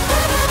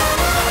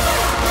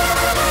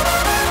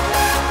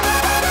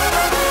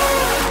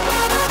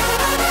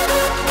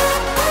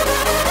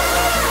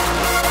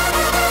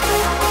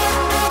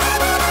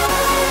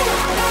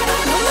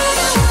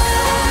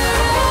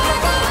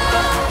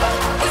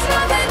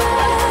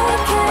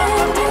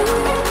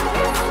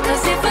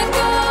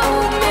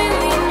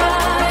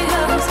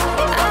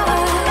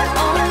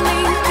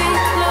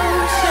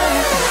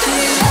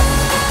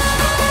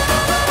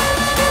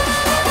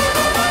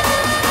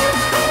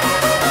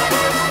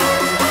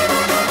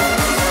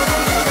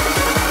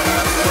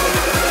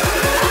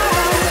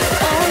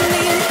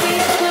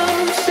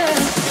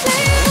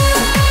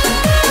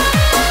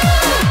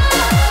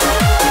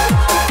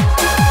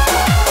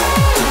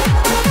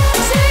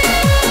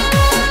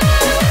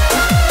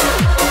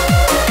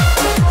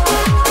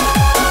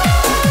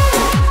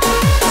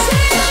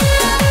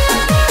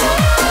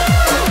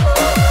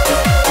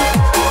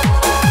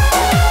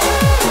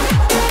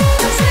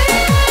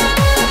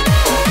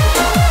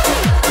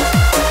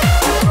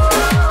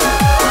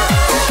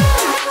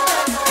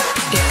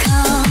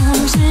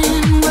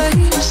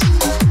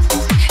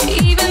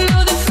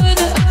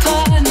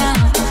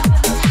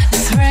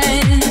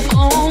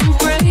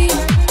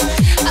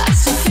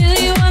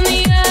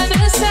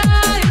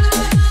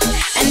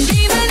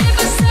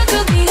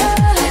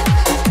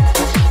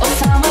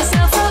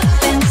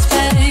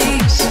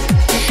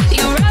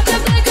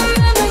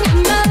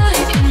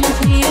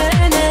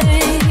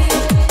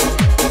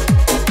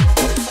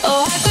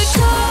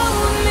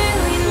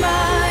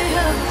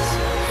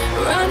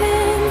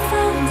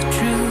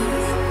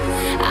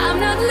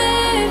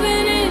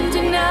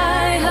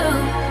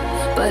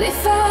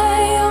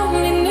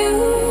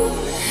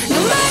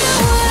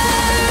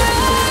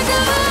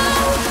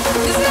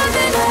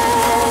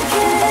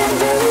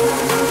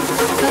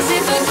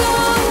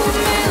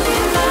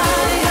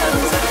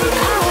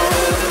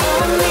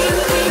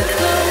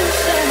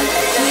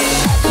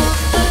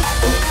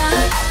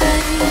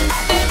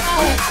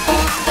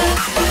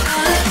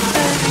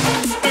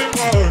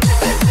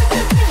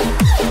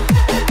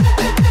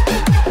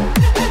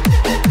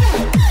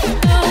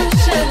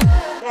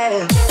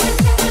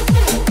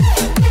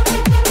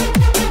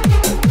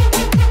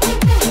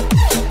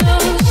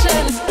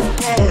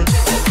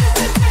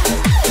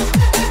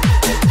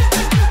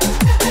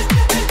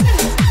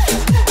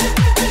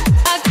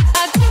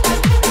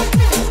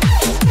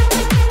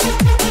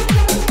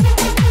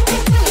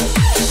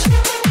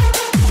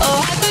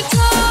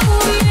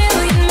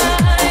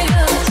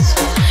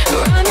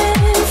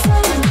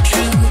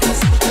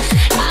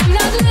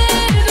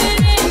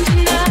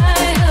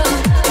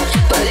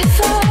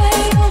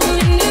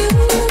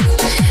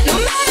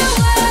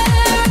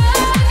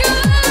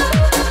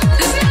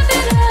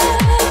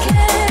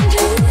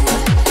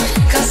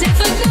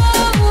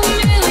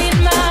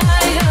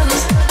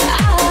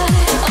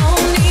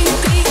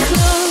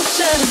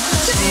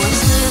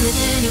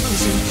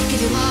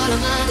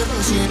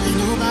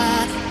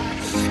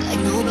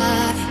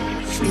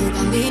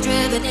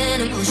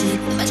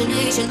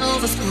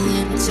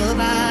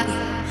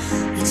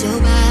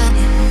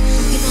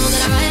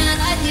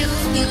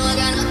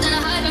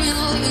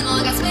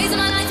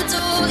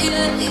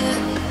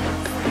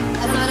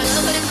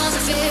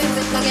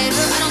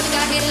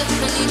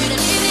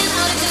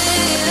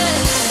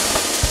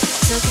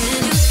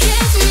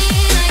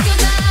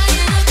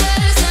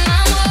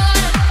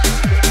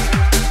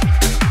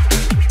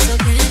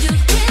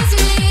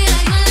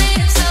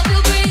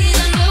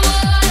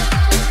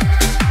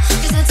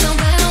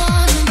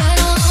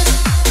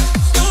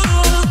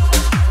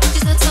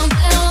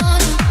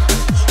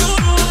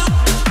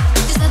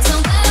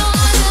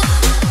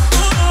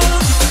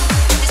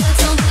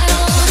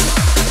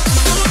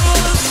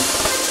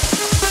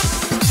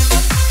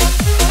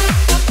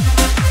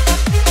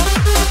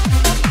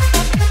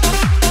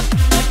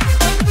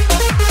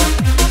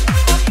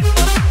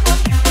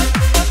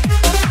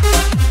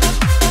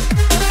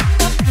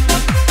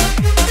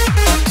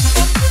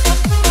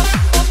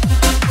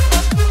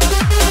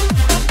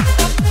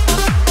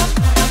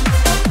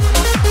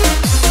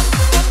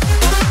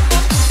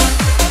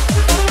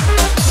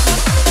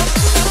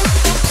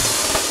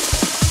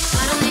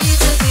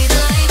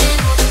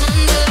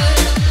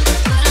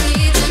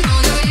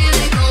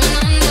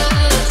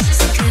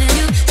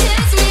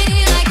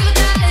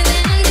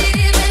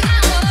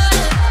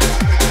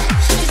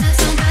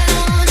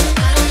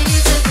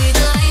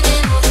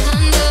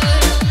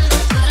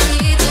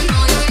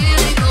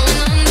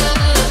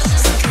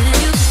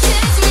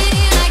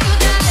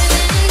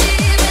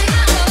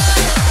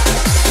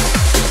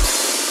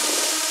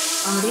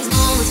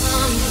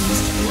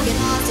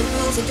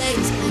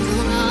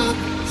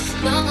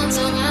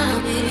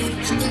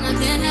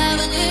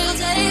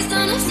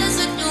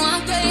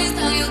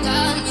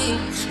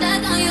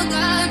 you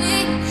got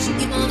me.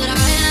 You know that I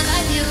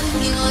got you.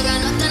 You know I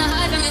got nothing to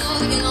hide from you.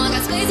 You know I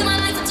got space in my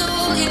life for two.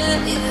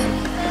 Yeah, yeah.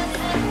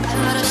 I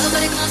know how to love,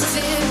 but it comes to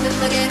fear.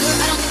 If I get hurt,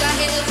 I don't think I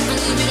heal. I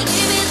need you to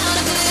leave me out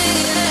of it.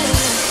 Yeah.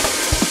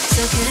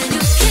 So can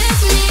you kiss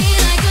me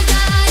like you're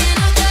dying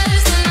of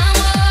thirst and I'm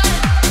water?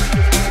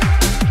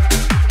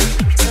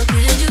 So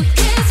can you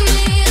kiss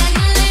me like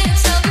my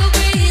lips help you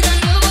breathe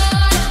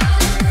underwater?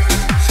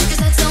 'Cause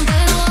that's so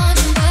bad, I want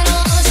you, bad, I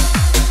want you.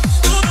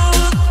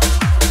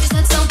 'Cause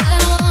that's so bad,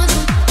 I want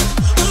you.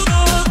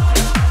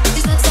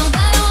 'Cause that's so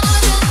bad, I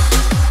want you.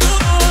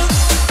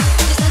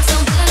 'Cause that's so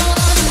bad, I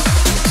want you.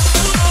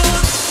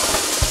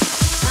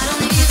 I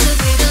don't need to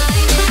be the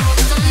lightning or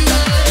the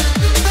thunder,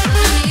 but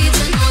I need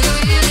to know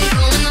you're really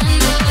going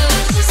under.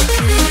 So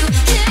can you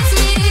kiss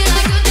me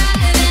like you're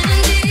diving in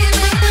deep in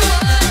the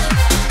water?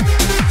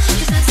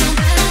 'Cause that's so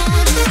bad, I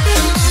want you, bad,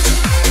 I want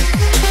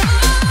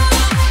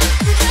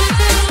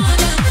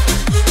you.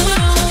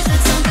 'Cause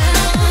that's so bad,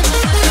 I want you,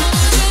 bad, I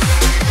want you.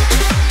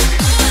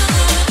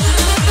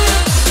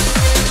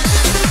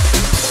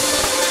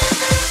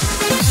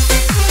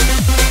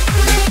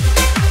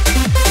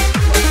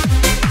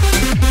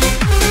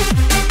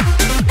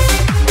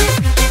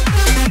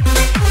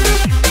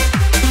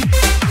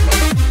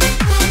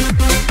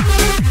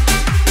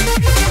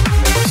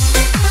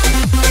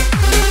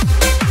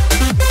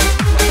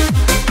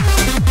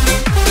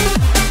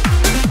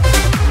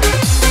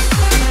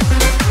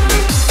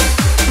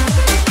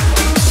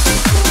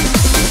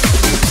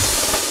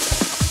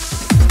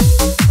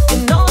 You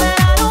know that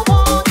I don't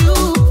want you.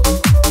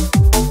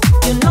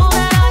 You know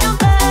that I am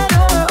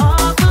better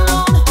off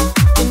alone.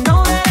 You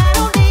know that I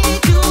don't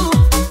need you.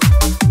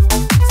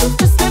 So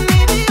just let me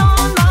be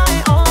on my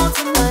own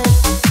tonight.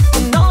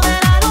 You know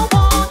that I don't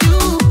want you.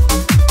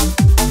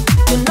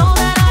 You know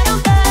that I am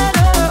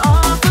better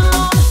off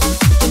alone.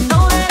 You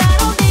know that I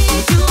don't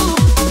need you.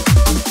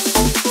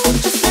 So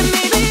just let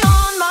me be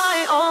on my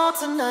own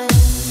tonight.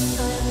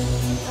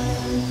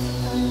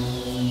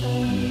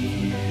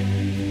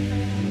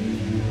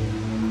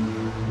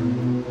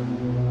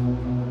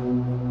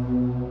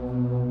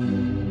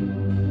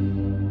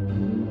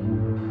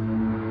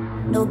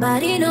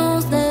 Nobody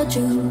knows the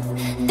truth.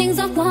 Things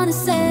I wanna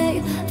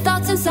say,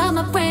 thoughts inside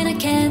my brain I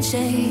can't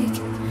shake.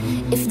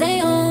 If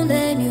they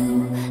only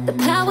knew the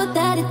power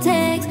that it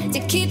takes to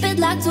keep it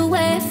locked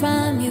away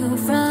from you,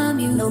 from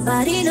you.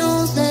 Nobody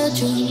knows the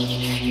truth.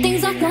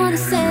 Things I wanna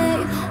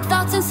say,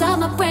 thoughts inside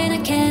my brain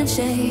I can't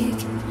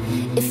shake.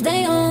 If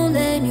they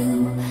only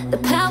knew the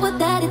power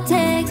that it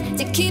takes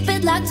to keep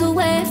it locked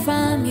away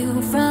from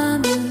you,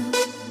 from you.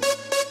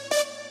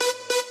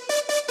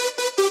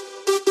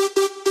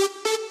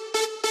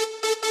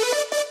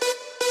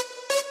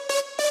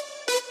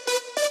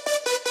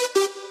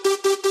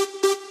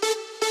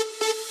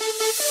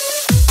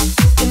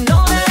 You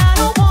know that I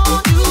don't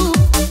want you.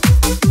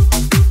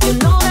 You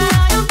know that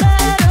I am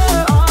better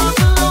off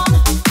alone.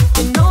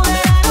 You know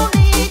that I don't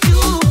need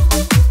you.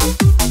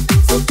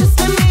 So just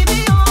let me be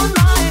on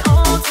my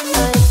own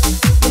tonight.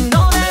 You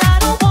know that I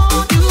don't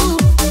want you.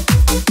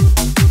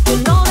 You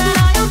know that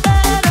I am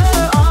better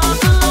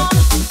off alone.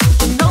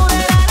 You know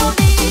that I don't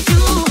need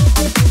you.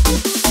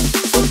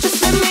 So just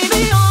let me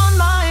be on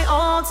my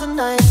own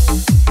tonight.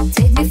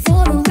 Take me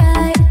for a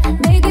ride,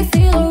 make me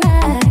feel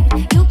alright.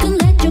 You can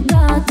let your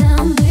guard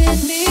down with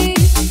me.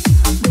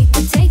 We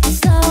can take it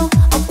slow,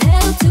 or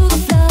pedal to the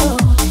floor.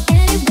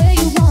 Anywhere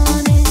you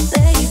want it,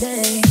 baby.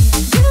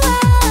 You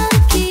are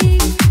the key,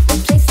 the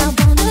place I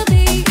wanna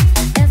be.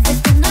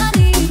 Everything I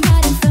need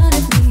right in front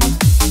of me.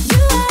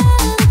 You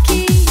are the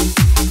key,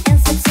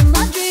 answer to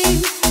my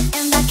dreams,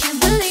 and I can't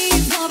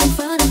believe you're in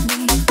front of me.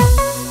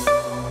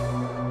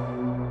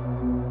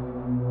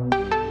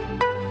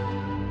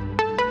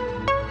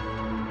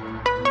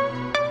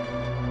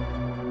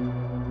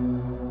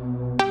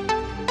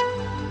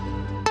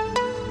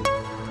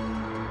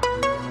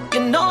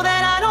 You know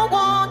that I don't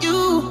want you.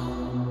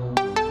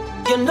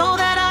 You know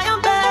that I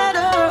am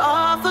better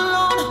off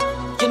alone.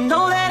 You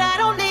know that I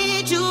don't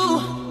need you.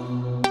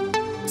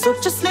 So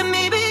just let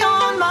me be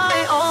on my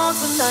own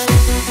tonight.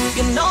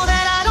 You know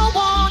that I don't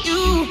want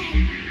you.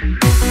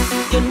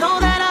 You know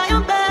that I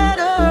am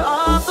better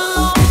off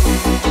alone.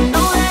 You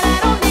know that I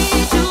don't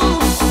need you.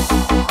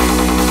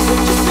 So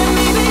just let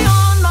me be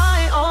on my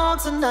own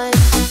tonight.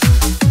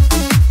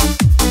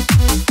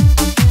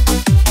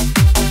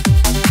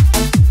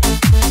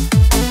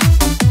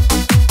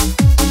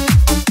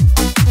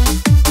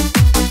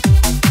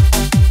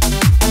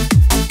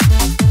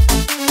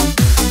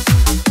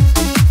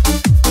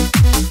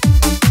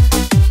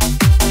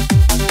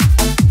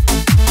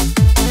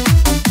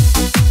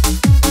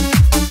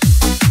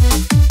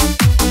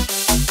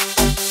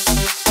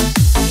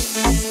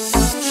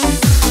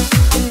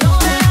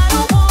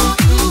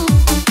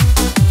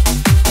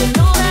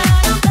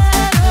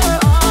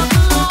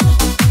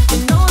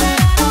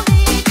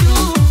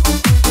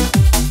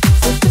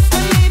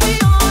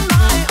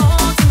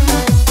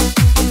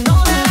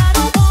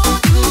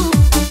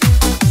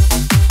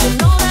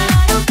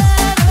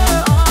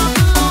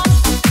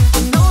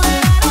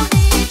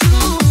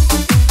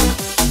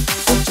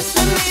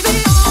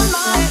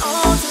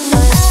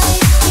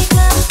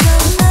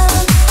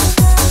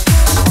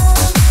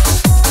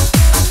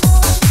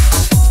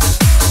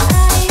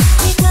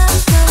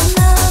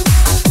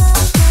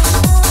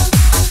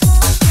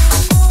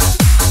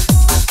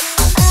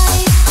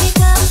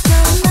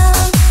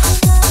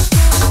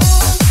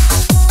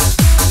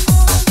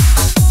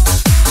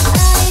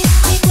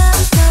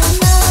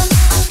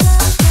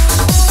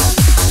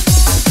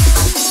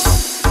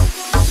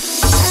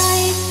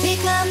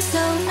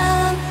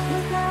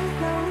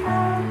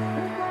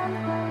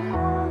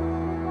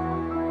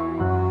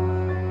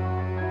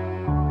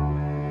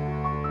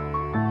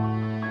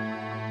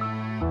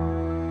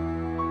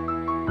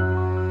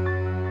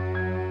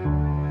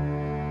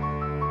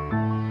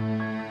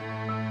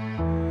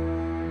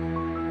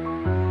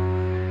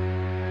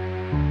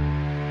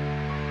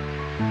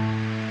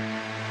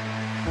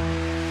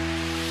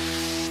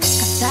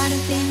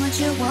 being what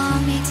you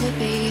want me to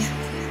be.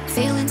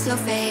 Feeling so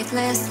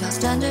faithless,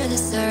 lost under the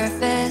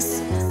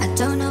surface. I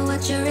don't know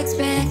what you're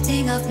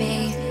expecting of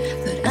me,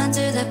 but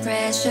under the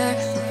pressure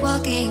of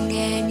walking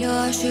in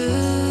your shoes,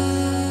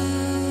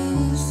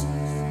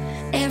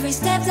 every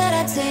step that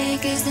I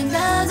take is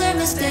another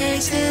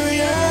mistake to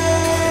you.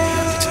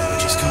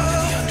 Just caught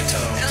in the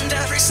undertow. And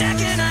every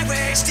second I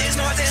waste is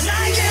more than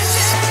I can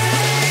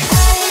take.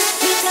 I've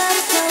become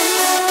so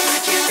numb. I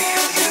can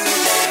feel you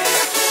there.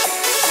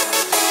 I've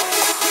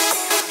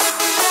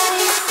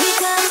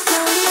become so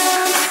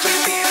numb. I can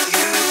feel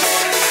you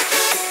there.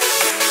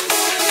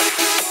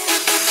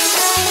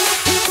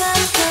 I've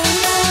become so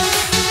numb,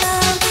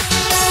 numb,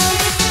 numb,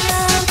 numb,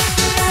 numb,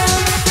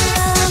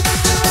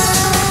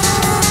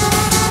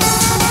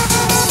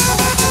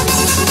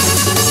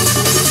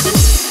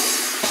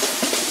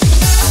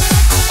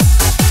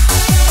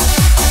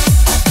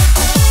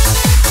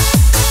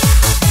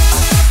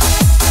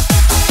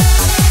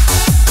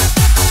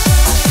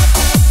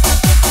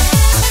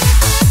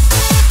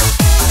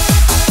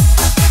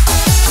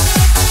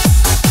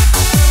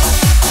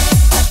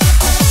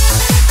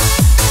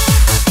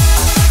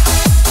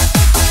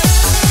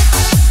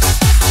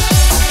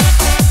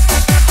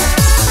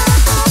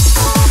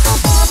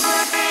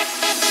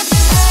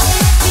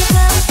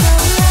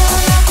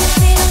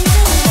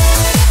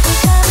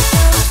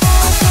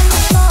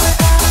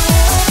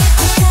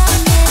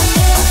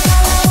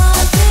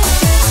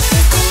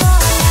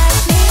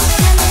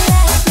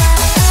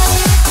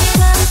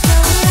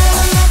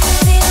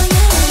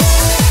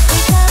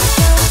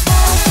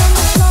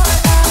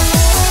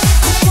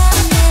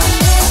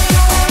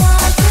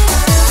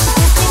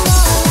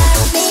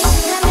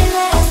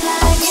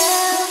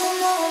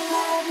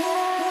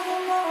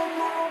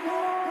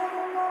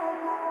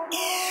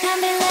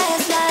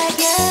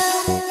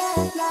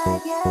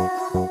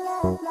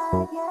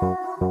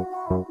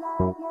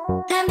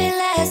 and be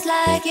less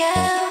like you.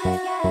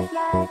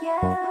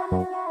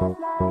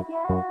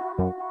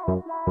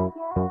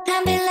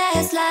 And be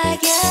less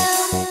like you.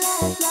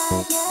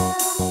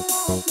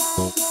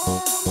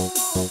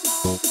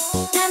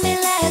 And be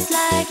less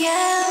like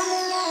you.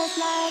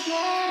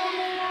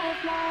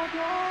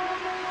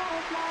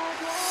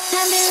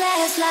 And be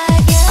less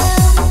like you.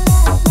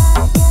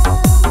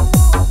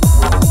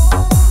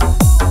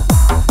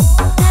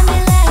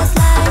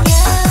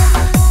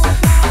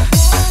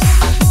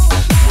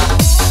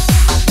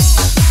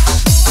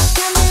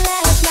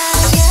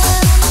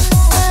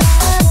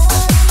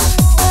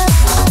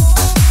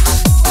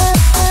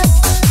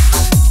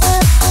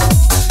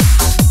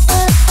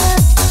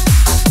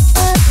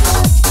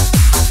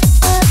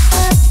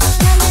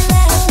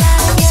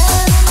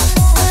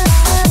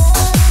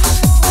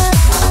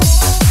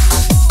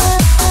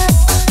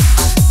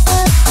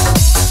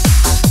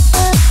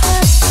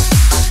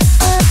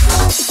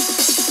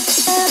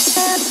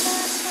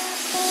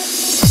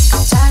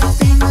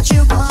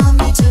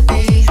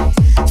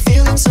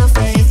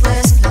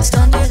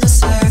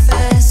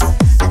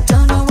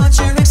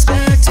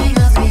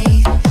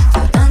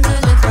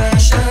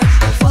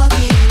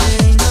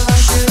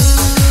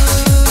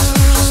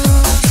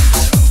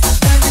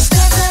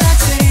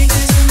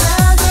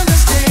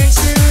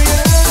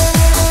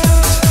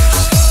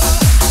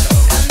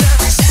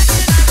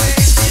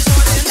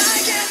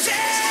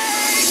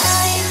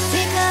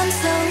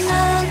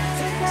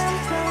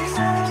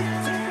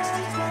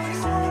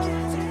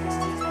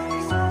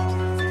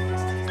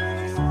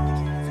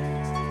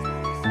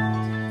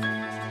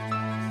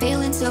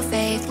 Feeling so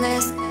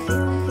faithless.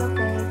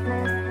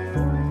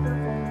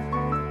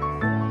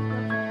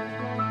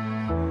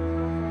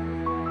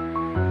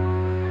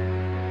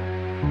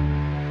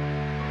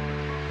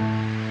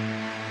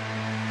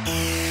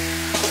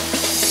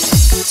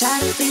 I'm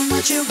tired of being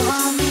what you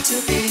want me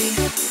to be.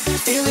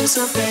 Feeling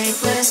so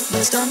faithless,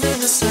 lost under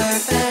the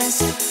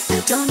surface.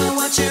 I don't know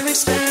what you're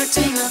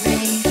expecting of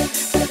me,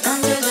 but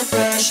under the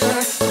pressure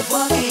of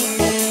walking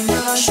in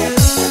your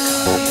shoes,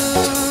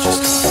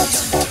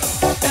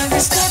 every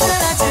step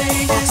that I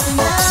take is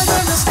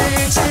another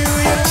mistake to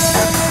you.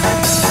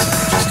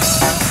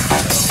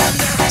 And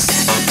every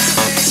second I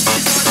waste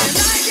is more than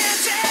I can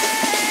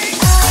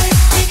take. I've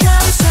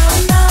become so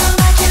numb,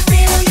 I can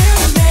feel you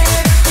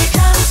there.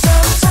 Become so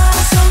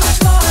tired, so much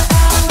more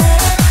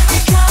aware.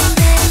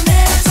 Becoming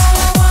this, all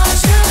I want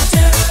you to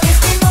do is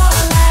be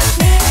more like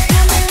me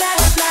and be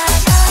less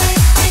like I.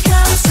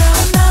 Become so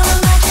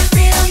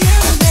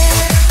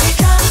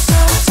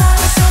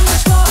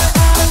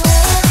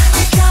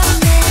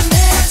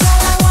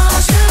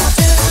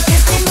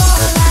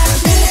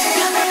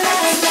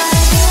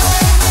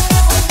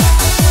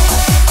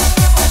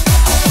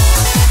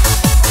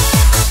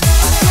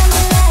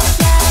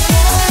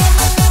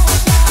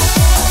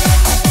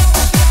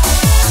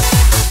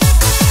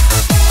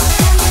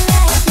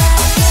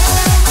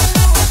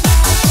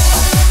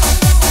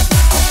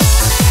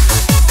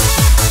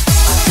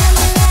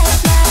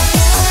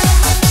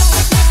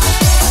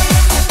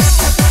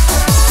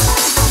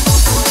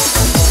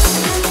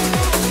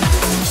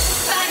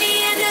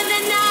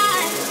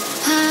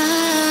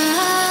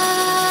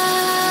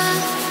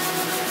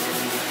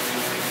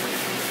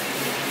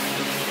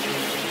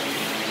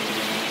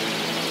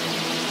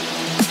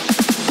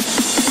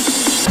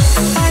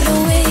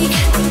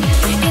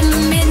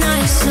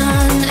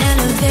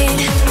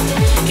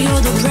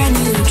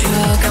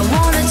like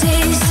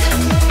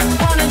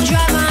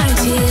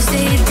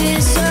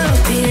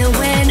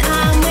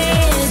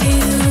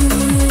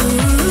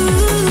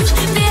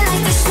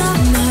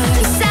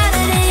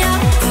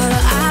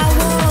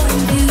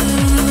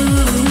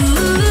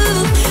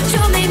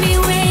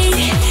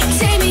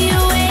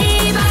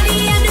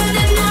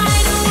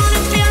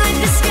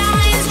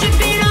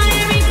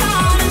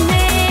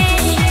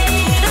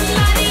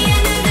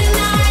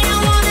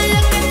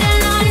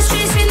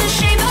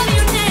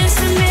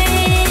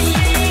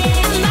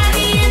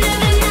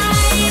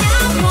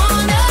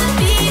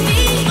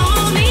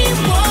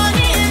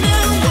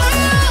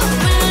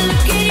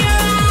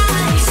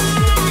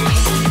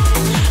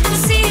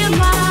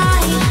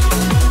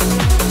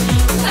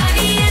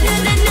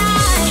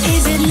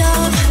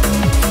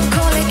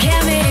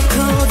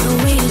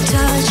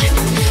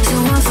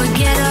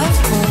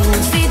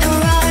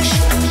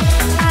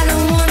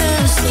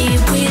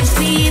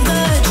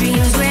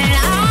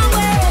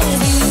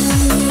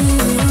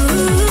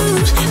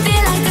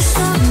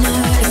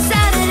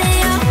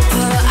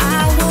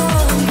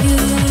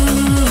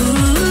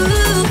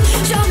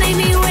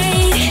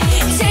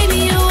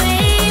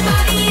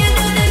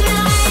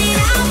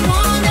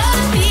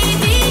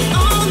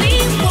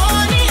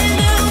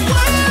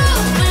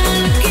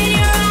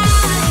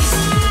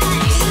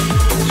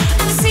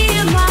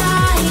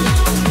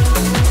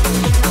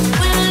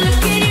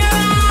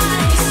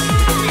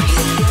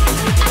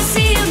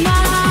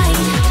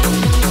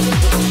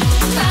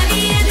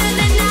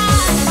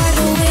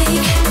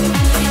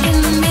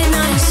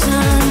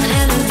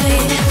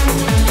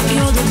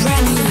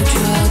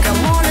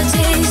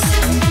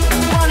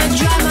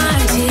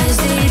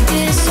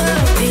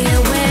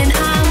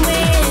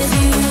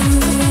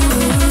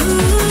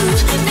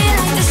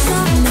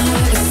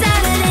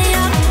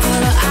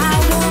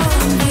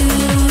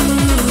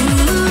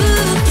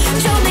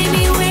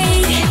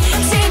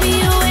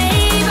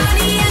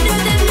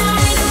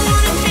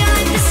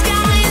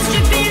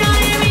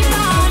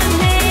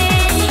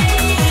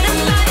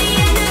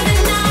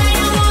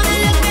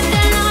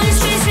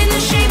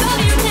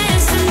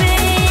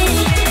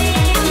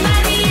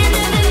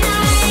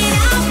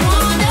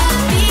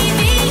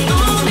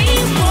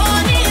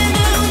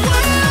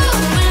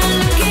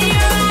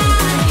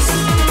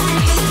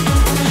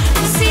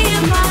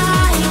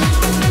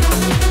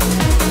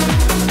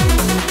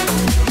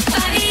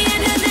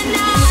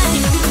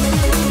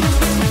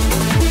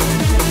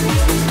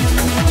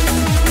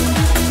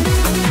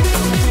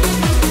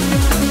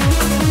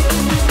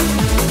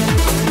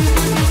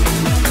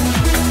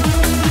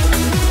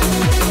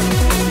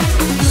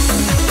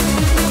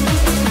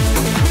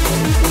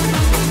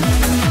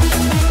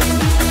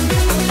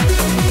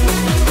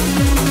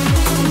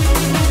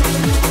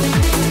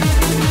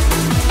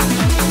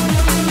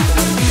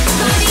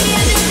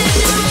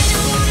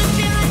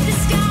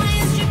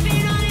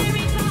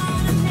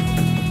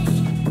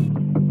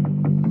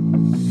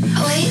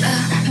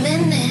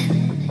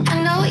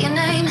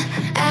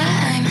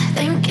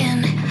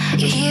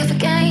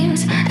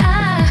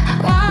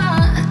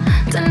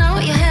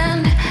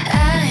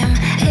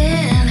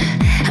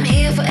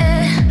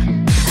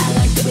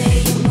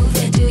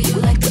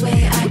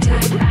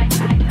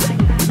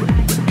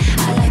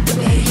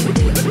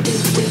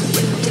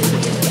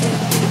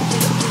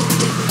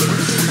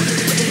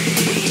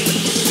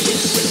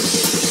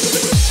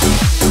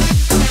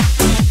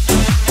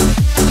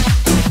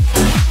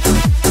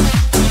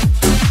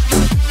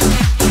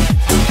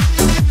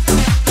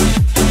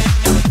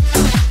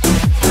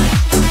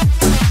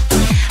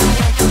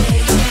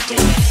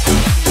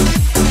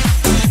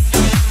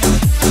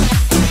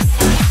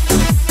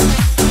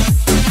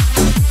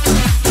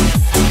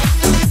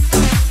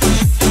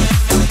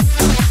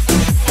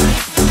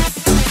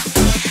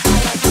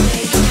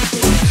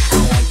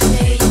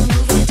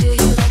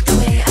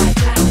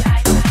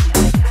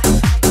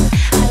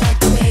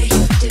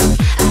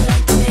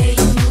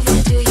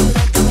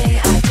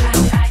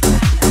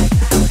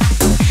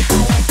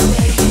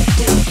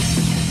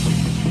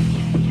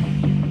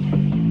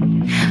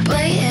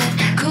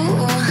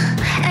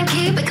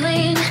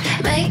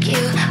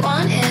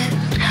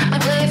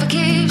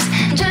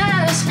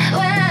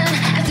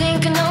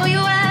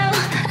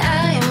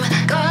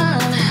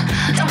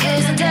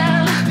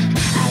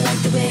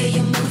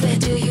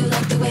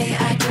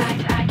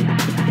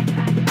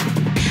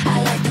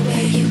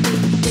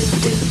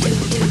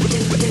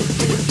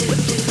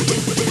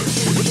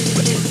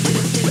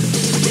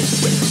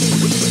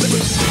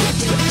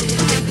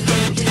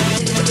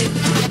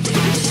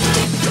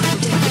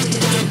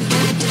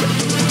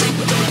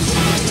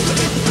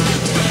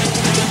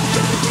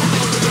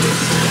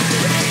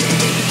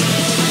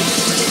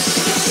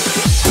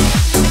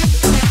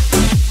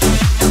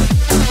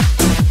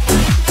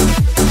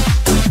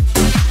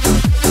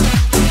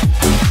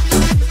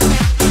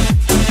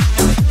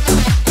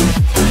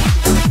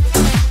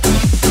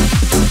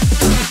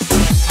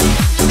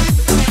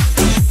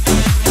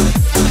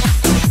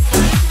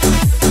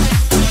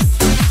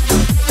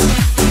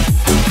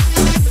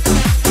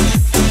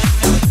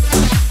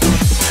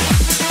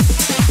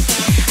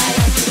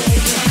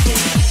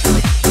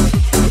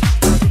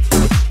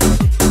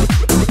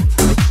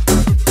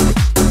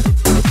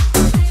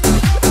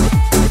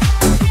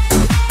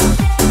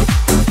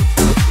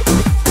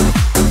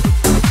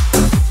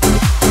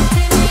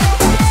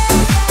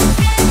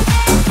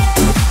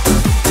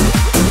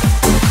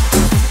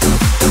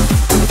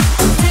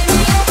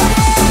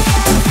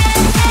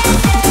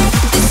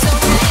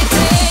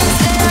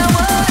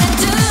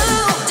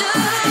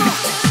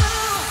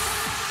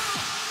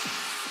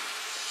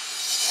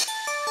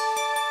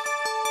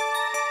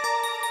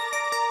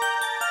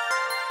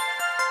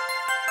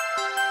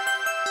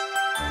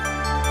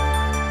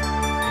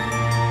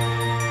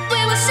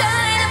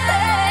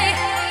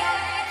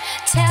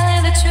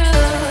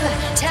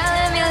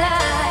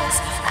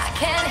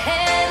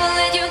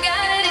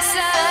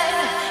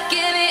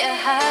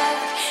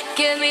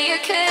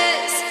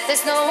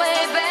There's no way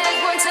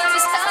back. We're